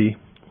 40,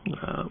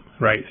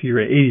 right? So you're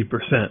at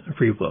 80%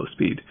 free flow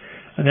speed.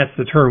 And that's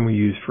the term we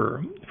use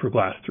for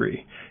class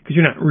 3, because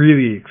you're not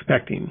really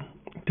expecting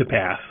to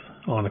pass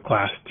on a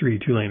class 3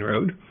 two-lane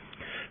road.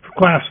 For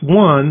class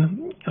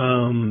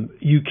 1,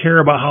 you care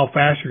about how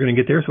fast you're going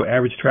to get there, so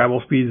average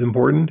travel speed is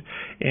important,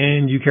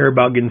 and you care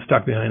about getting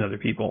stuck behind other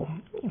people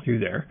through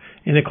there.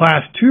 In a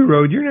class 2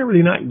 road, you're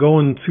really not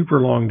going super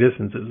long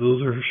distances.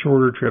 Those are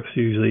shorter trips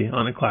usually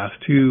on a class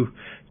 2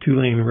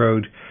 two-lane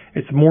road.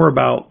 It's more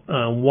about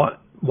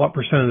what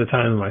percent of the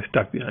time am I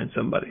stuck behind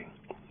somebody.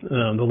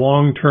 The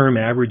long-term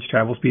average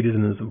travel speed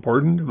isn't as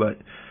important, but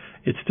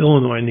it's still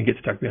annoying to get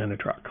stuck behind a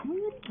truck.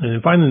 And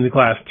then finally in the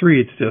class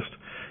 3, it's just,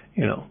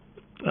 you know,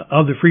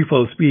 of the free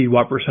flow speed,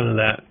 what percent of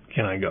that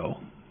can I go?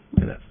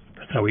 And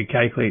that's how we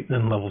calculate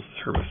then levels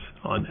of service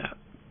on that.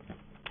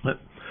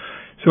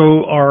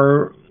 So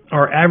our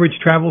average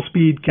travel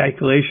speed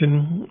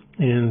calculation,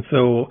 and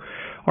so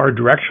our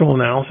directional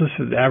analysis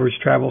of the average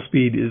travel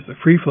speed is the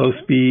free flow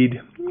speed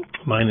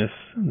minus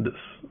this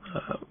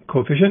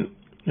coefficient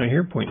right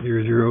here,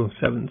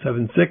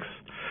 0.00776,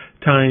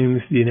 times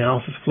the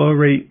analysis flow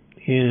rate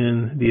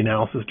in the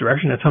analysis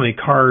direction. That's how many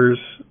cars,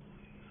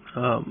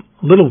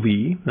 little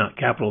v, not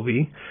capital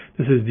V.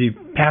 This is the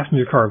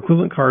passenger car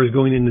equivalent cars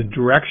going in the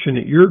direction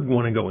that you're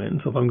going to go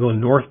in. So if I'm going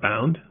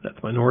northbound,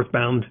 that's my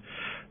northbound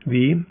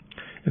V.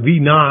 V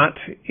naught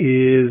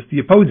is the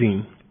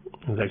opposing.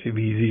 It's actually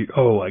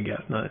V0, I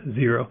guess, not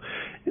 0.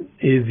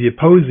 Is the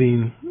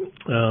opposing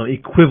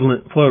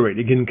equivalent flow rate,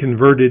 again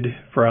converted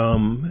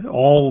from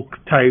all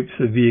types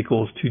of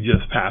vehicles to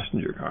just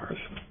passenger cars.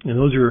 And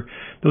those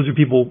are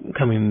people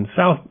coming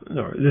south.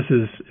 Or this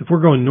is, if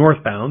we're going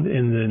northbound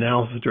in the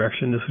analysis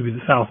direction, this would be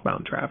the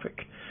southbound traffic,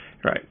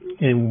 right?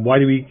 And why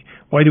do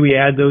we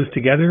add those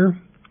together?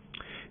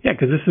 Yeah,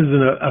 because this is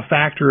a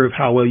factor of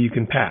how well you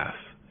can pass,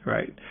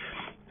 right,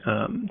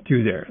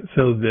 through there.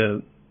 So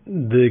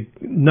the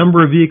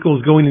number of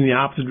vehicles going in the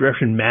opposite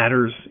direction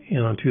matters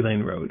on a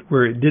two-lane road,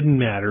 where it didn't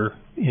matter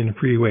in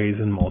freeways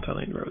and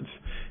multi-lane roads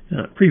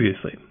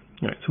previously.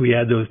 All right, so we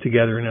add those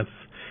together, and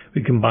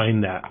we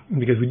combine that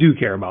because we do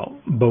care about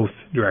both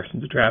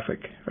directions of traffic,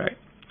 right?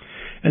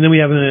 And then we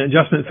have an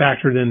adjustment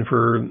factor then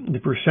for the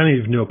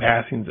percentage of no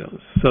passing zones.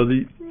 So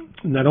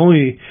not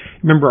only,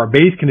 remember our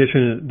base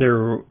condition,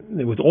 there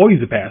was always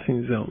a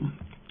passing zone.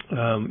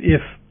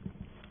 If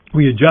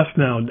we adjust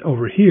now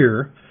over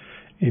here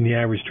in the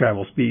average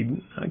travel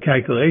speed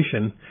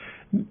calculation,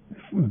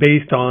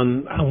 based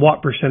on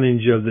what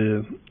percentage of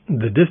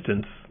the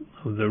distance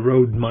of the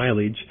road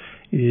mileage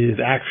is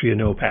actually a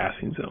no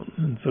passing zone.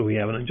 And so we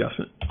have an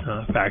adjustment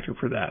factor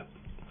for that.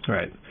 All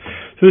right.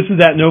 So this is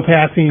that no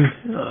passing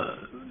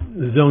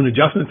zone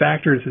adjustment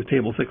factor. This is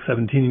table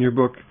 617 in your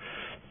book.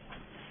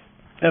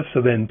 F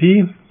sub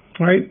NP,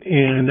 right?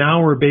 And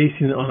now we're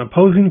basing it on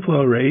opposing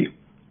flow rate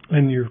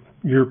and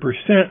your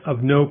percent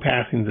of no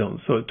passing zones.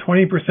 So a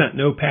 20%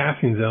 no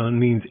passing zone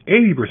means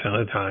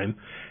 80% of the time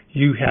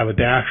you have a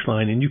dashed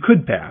line and you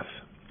could pass,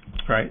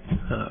 right,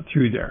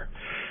 through there.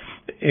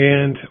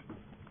 And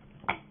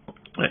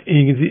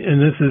you can see,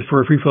 and this is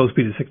for a free flow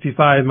speed of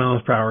 65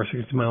 miles per hour,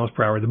 60 miles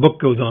per hour. The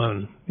book goes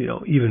on,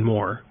 even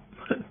more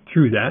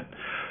through that,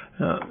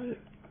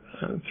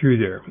 through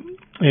there.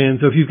 And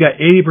so if you've got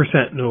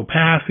 80% no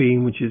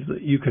passing, which is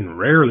that you can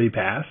rarely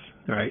pass,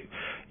 right,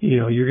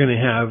 you're going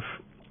to have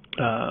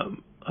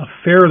a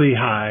fairly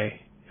high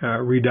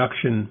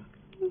reduction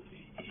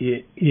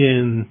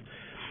in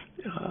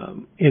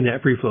that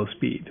free flow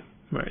speed,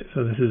 right?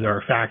 So this is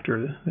our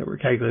factor that we're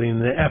calculating.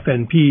 The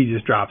FNP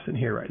just drops in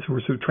here, right? So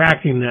we're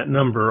subtracting that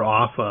number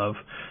off of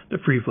the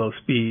free flow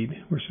speed.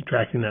 We're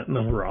subtracting that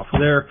number off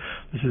of there.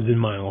 This is in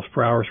miles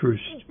per hour. So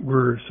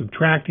we're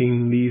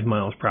subtracting these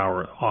miles per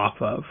hour off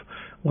of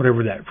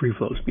whatever that free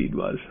flow speed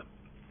was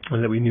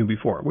that we knew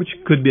before, which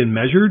could have been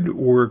measured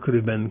or could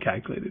have been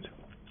calculated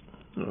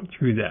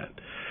through that.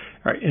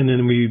 All right, and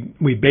then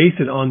we base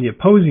it on the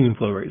opposing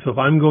flow rate. So if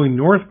I'm going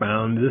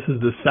northbound, this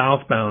is the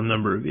southbound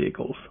number of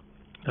vehicles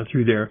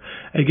through there.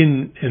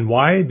 Again, and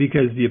why?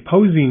 Because the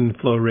opposing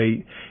flow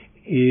rate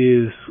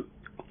is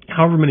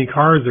however many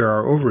cars there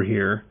are over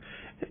here,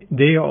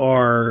 they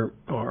are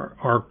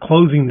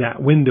closing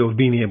that window of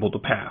being able to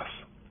pass.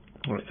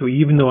 All right, so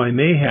even though I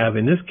may have,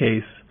 in this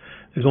case,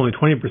 there's only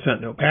 20%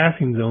 no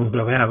passing zones,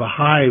 but if I have a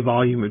high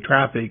volume of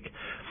traffic,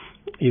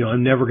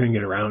 I'm never going to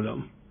get around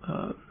them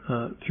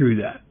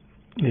through that.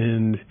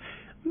 And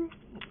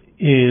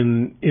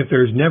if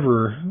there's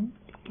never,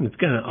 it's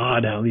kind of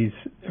odd how these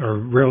are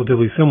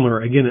relatively similar.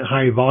 Again, at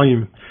high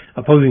volume,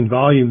 opposing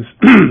volumes,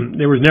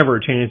 there was never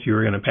a chance you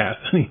were going to pass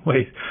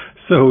anyway.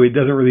 So it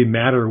doesn't really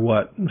matter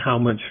how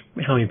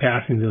many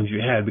passing zones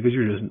you had, because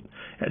you're just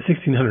at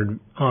 1,600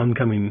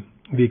 oncoming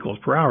vehicles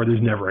per hour.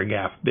 There's never a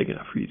gap big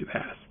enough for you to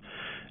pass.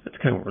 That's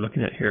kind of what we're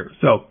looking at here.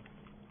 So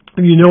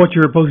if you know what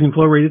your opposing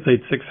flow rate is, say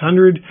it's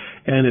 600,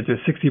 and it's a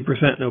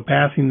 60% no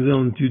passing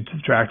zone, you'd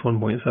subtract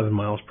 1.7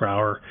 miles per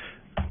hour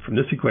from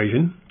this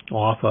equation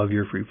off of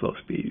your free flow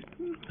speed.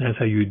 That's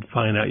how you'd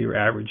find out your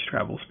average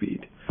travel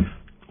speed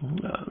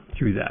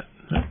through that.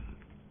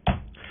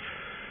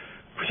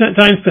 Percent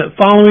time spent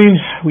following,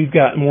 we've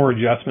got more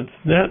adjustments.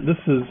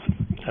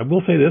 I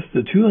will say this,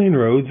 the two-lane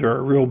roads are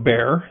a real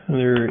bear,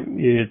 and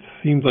it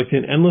seems like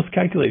an endless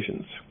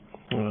calculations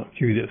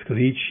through this, because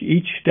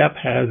each step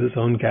has its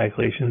own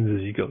calculations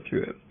as you go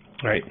through it.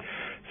 All right.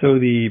 So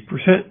the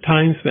percent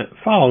time spent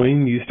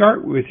following, you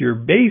start with your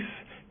base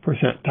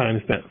percent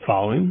time spent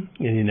following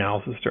in the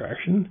analysis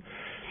direction,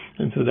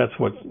 and so that's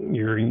what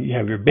you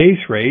have your base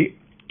rate,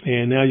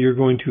 and now you're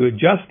going to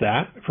adjust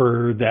that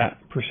for that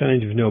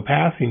percentage of no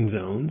passing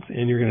zones,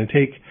 and you're going to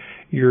take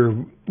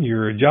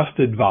your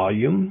adjusted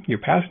volume, your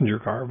passenger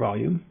car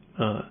volume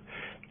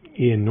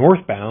in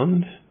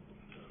northbound,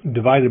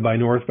 divided by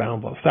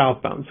northbound plus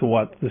southbound.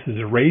 So this is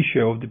a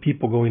ratio of the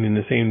people going in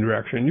the same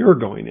direction you're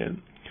going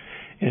in.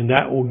 And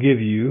that will give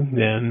you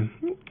then,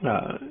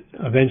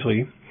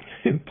 eventually,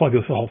 plug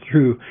this all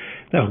through,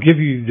 that will give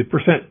you the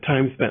percent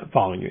time spent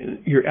following you,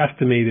 your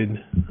estimated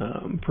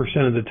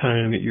percent of the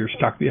time that you're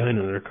stuck behind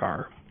another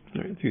car,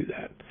 right, through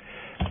that.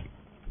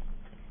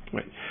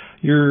 Right.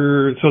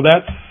 So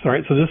that's, all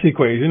right, so this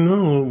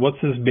equation, what's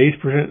this base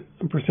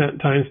percent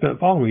time spent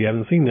following? We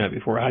haven't seen that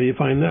before. How do you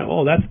find that?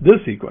 Well, that's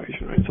this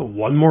equation, right? So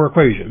one more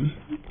equation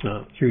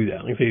through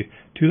that. Like I say,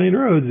 two-lane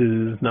roads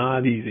is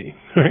not easy,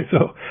 right?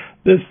 So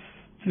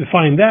to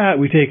find that,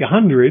 we take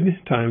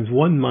 100 times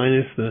 1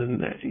 minus the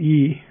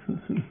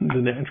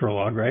natural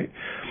log, right,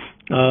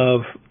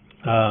 of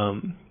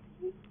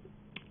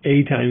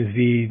A times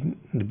V,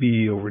 the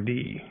B over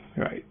D,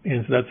 right?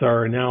 And so that's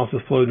our analysis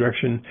flow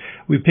direction.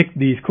 We picked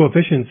these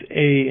coefficients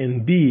A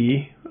and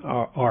B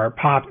are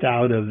popped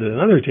out of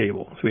another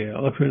table. So we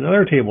look for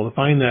another table to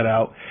find that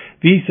out.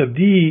 V sub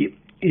D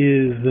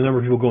is the number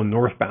of people going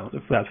northbound,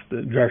 if that's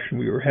the direction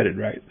we were headed,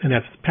 right? And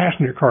that's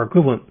passenger car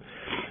equivalent.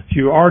 So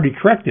you already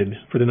corrected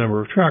for the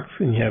number of trucks,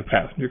 and you have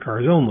passenger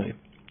cars only.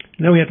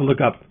 Now we have to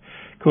look up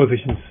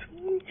coefficients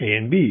A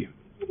and B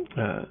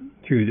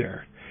through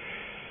there.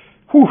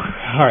 Whew.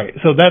 All right,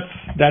 so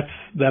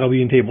that'll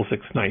be in table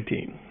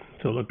 619.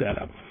 So look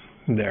that up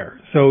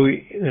there. So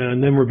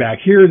and then we're back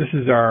here. This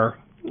is our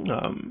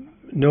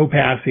no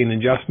passing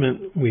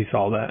adjustment. We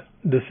saw that.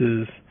 This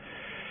is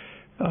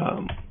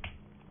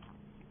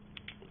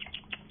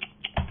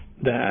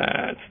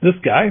that's this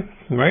guy,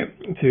 right?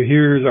 So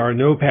here's our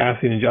no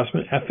passing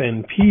adjustment,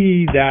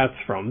 FNP. That's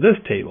from this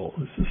table.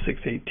 This is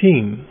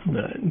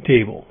 618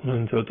 table,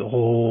 and so it's a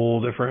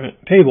whole different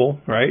table,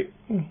 right?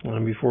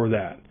 Before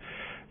that.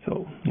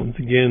 So once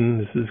again,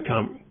 this is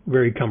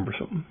very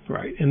cumbersome,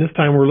 right? And this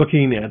time we're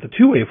looking at the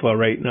two-way flow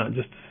rate, not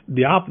just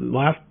the opposite. The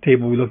last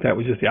table we looked at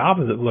was just the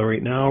opposite flow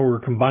rate. Now we're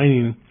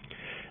combining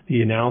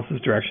the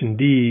analysis direction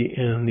D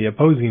and the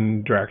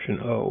opposing direction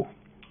O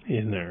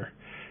in there.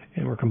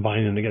 And we're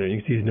combining them together.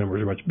 You can see these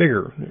numbers are much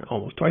bigger. They're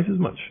almost twice as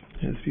much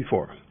as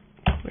before.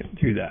 Right,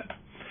 do that.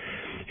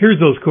 Here's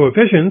those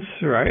coefficients,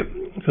 right?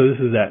 So this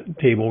is that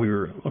table we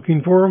were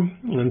looking for.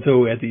 And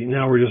so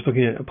now we're just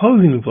looking at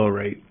opposing flow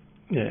rate.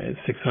 At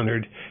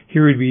 600,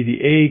 here would be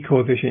the A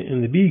coefficient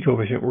and the B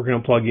coefficient. We're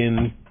going to plug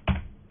in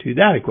to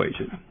that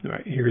equation.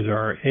 Right, here's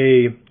our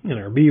A and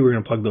our B. We're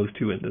going to plug those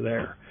two into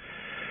there.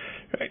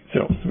 Right,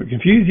 so we're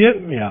confused yet?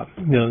 Yeah.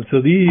 No,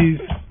 so these,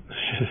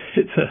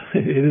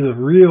 it is a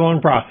really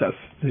long process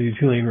to do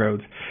two-lane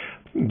roads.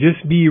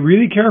 Just be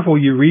really careful.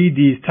 You read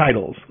these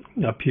titles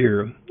up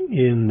here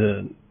in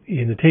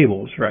the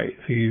tables, right?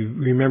 So you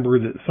remember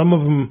that some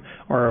of them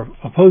are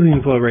opposing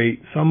flow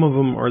rate, some of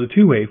them are the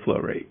two-way flow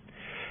rate.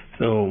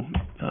 So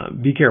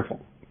be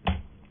careful.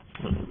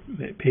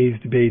 It pays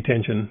to pay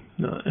attention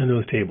in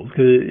those tables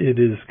because it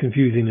is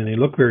confusing and they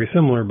look very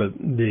similar, but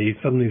they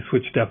suddenly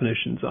switch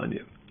definitions on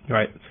you,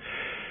 right?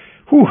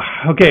 Whew.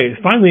 Okay,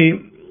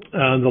 finally,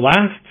 the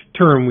last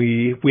term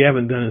we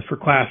haven't done is for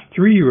class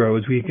 3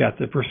 roads. We've got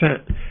the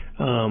percent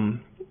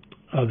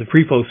of the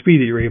free flow speed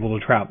that you're able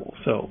to travel.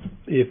 So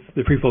if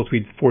the free flow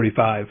speed is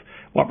 45,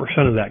 what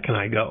percent of that can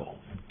I go?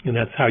 And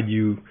that's how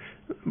you...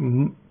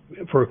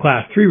 For a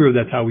class 3 road,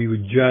 that's how we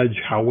would judge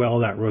how well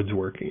that road's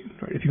working.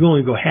 Right? If you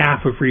only go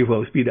half of free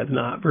flow speed, that's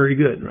not very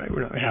good, right?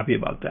 We're not happy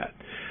about that.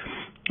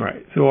 All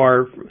right. So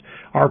our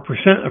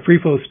percent of free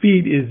flow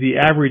speed is the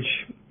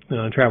average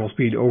travel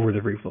speed over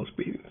the free flow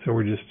speed. So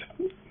we're just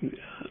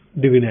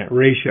doing that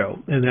ratio,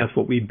 and that's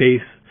what we base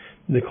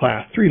the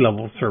class 3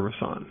 level of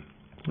service on.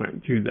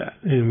 Right? Do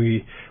that, and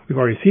we've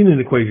already seen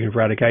an equation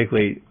for how to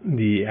calculate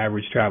the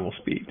average travel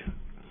speed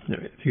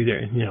through the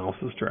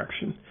analysis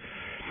direction.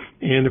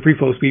 And the free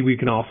flow speed, we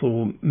can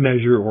also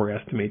measure or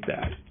estimate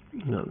that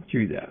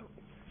through that.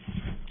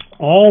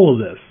 All of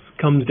this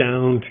comes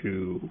down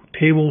to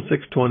table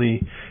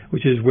 620,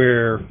 which is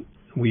where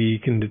we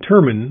can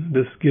determine,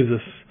 this gives us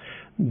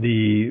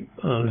the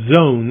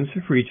zones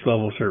for each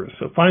level of service.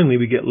 So finally,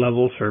 we get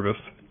level of service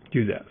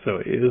through that. So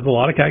it is a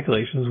lot of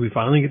calculations. We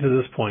finally get to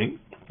this point,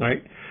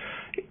 right?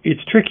 It's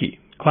tricky.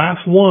 Class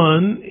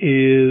 1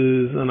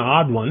 is an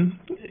odd one.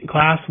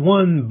 Class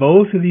 1,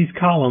 both of these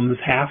columns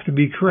have to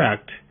be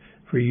correct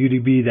for you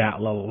to be that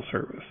level of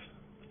service.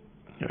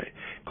 All right.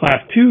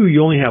 Class 2,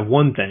 you only have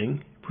one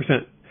thing,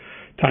 percent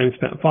time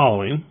spent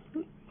following.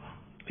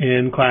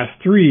 And class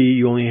 3,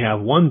 you only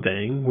have one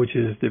thing, which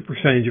is the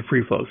percentage of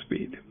free flow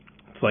speed.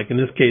 It's like in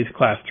this case,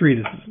 class 3,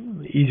 this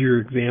is easier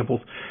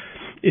examples.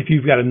 If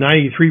you've got a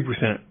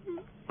 93%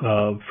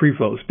 of free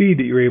flow speed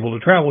that you're able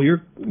to travel,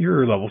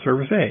 you're level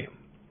service A.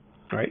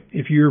 Right?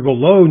 If you're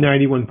below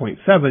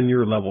 91.7,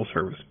 you're level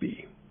service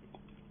B.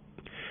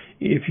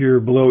 If you're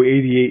below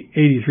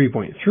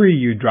 83.3,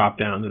 you drop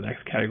down to the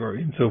next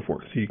category and so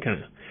forth. So you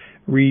kind of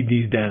read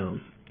these down,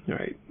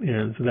 right?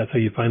 And so that's how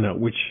you find out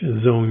which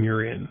zone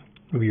you're in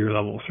with your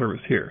level of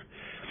service here,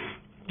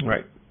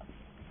 right?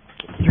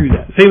 Through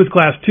that. Same with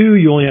class 2,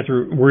 you only have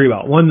to worry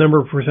about one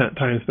number, percent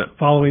time spent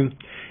following.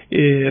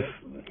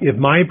 If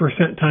my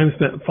percent time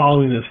spent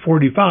following is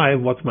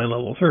 45, what's my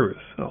level of service?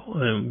 So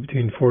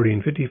between 40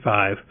 and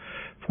 55.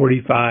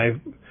 45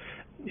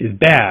 is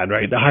bad,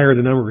 right? The higher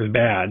the number is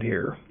bad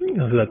here.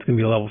 So that's going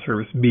to be a level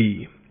service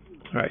B.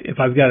 All right. If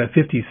I've got a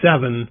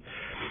 57,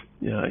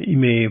 you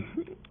may,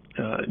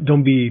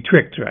 don't be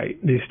tricked, right?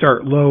 They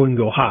start low and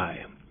go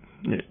high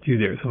through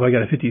there. So if I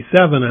got a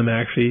 57, I'm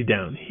actually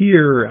down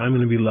here. I'm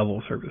going to be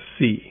level service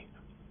C,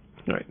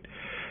 right?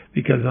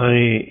 Because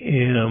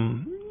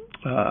I'm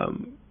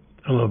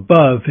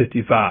above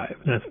 55.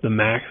 That's the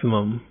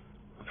maximum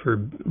for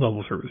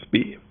level service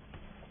B.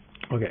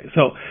 Okay.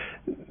 So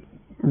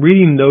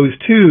reading those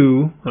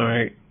two, all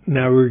right,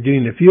 now we're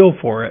getting a feel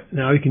for it.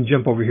 Now we can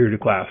jump over here to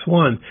class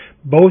 1.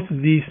 Both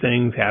of these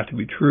things have to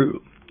be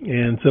true.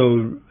 And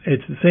so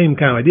it's the same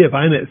kind of idea. If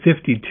I'm at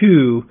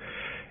 52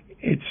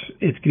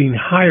 it's getting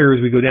higher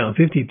as we go down.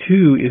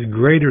 52 is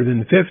greater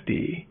than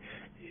 50.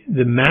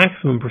 The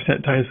maximum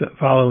percent time spent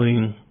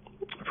following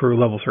for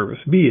level service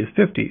B is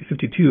 50.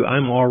 52,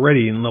 I'm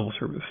already in level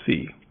service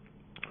C.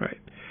 Right.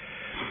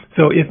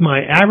 So if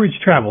my average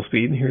travel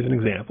speed, and here's an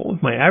example,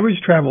 if my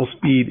average travel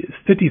speed is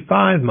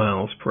 55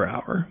 miles per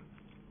hour,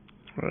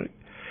 right,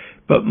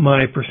 but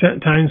my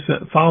percent time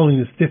spent following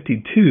is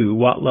 52,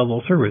 what level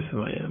of service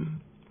am I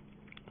in?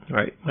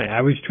 Right. My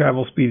average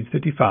travel speed is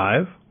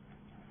 55,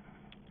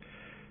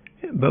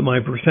 but my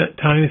percent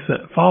time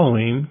spent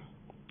following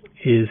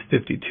is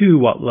 52,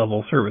 what level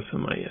of service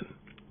am I in?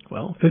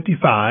 Well,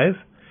 55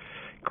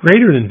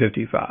 greater than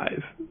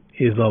 55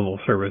 is level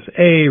of service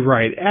A.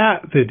 Right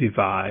at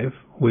 55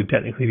 would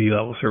technically be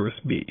level of service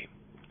B.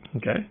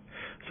 Okay?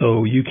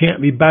 So you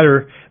can't be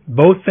better.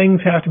 Both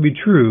things have to be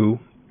true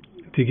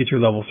to get your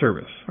level of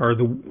service. Or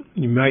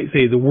you might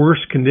say the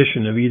worst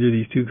condition of either of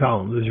these two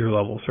columns is your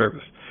level of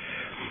service.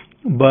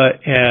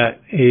 But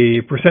at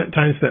a percent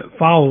time spent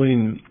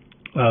following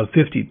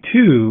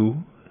 52,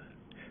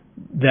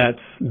 that's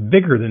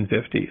bigger than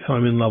 50, so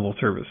I'm in level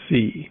service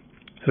C.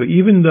 So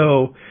even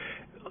though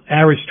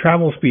average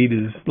travel speed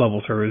is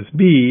level service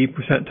B,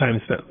 percent time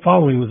spent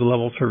following was the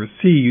level service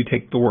C, you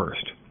take the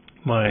worst.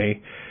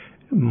 My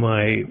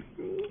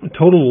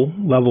total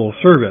level of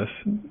service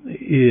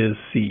is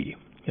C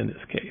in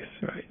this case,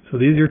 right? So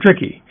these are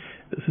tricky.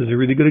 This is a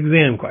really good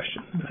exam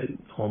question.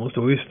 I almost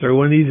always throw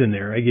one of these in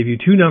there. I give you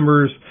two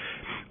numbers.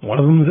 One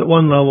of them is at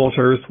one level of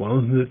service, one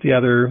of them is at the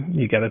other.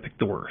 You got to pick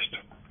the worst.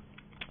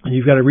 And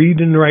you've got to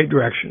read in the right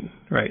direction,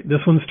 right?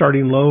 This one's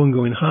starting low and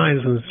going high.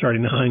 This one's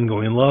starting high and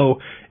going low.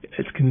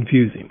 It's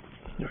confusing.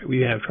 Right? We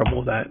have trouble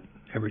with that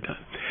every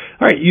time.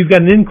 All right, you've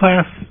got an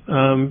in-class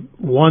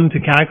one to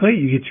calculate.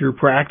 You get your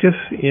practice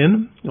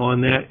in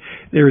on that.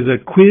 There's a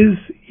quiz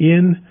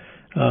in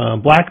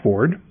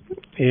Blackboard,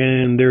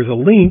 and there's a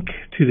link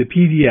to the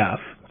PDF.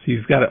 So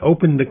you've got to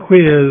open the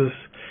quiz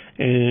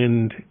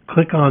and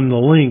click on the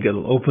link.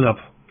 It'll open up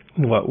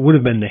what would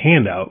have been the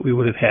handout we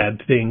would have had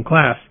today in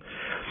class.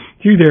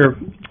 Through there,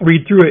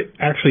 read through it,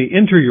 actually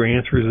enter your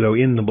answers, though,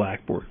 in the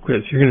Blackboard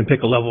quiz. You're going to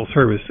pick a level of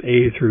service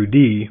A through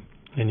D,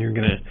 and you're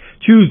going to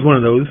choose one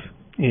of those,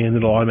 and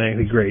it'll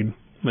automatically grade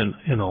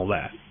and all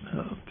that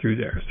through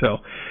there. So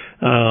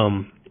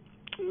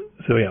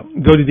yeah,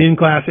 go to the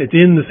in-class. It's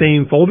in the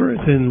same folder.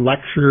 It's in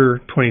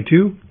Lecture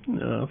 22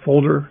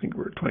 folder. I think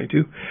we're at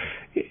 22.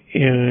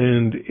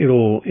 And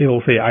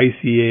it'll say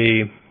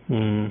ICA,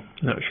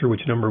 not sure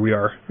which number we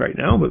are right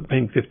now, but I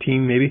think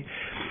 15 maybe.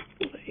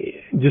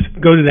 Just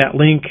go to that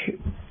link.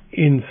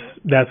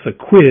 That's a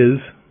quiz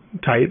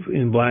type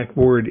in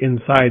Blackboard.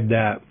 Inside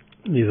that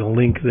is a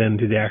link then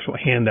to the actual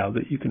handout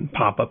that you can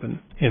pop up and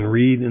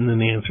read and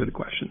then answer the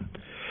question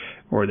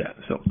or that.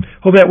 So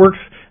hope that works.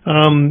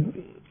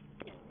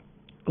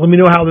 Let me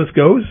know how this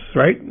goes,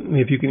 right?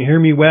 If you can hear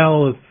me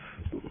well,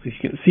 if you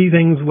can see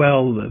things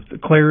well, if the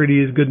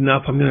clarity is good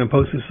enough, I'm going to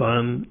post this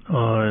on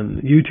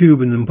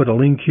YouTube and then put a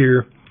link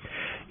here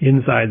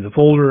inside the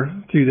folder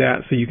through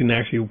that so you can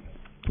actually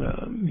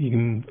you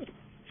can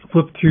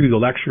flip through the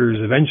lectures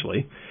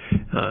eventually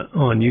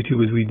on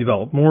YouTube as we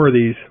develop more of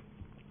these,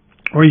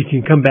 or you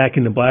can come back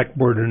into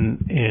Blackboard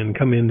and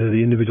come into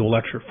the individual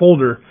lecture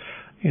folder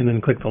and then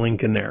click the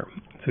link in there.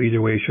 So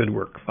either way should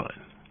work fine.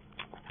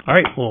 All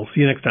right, we'll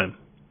see you next time.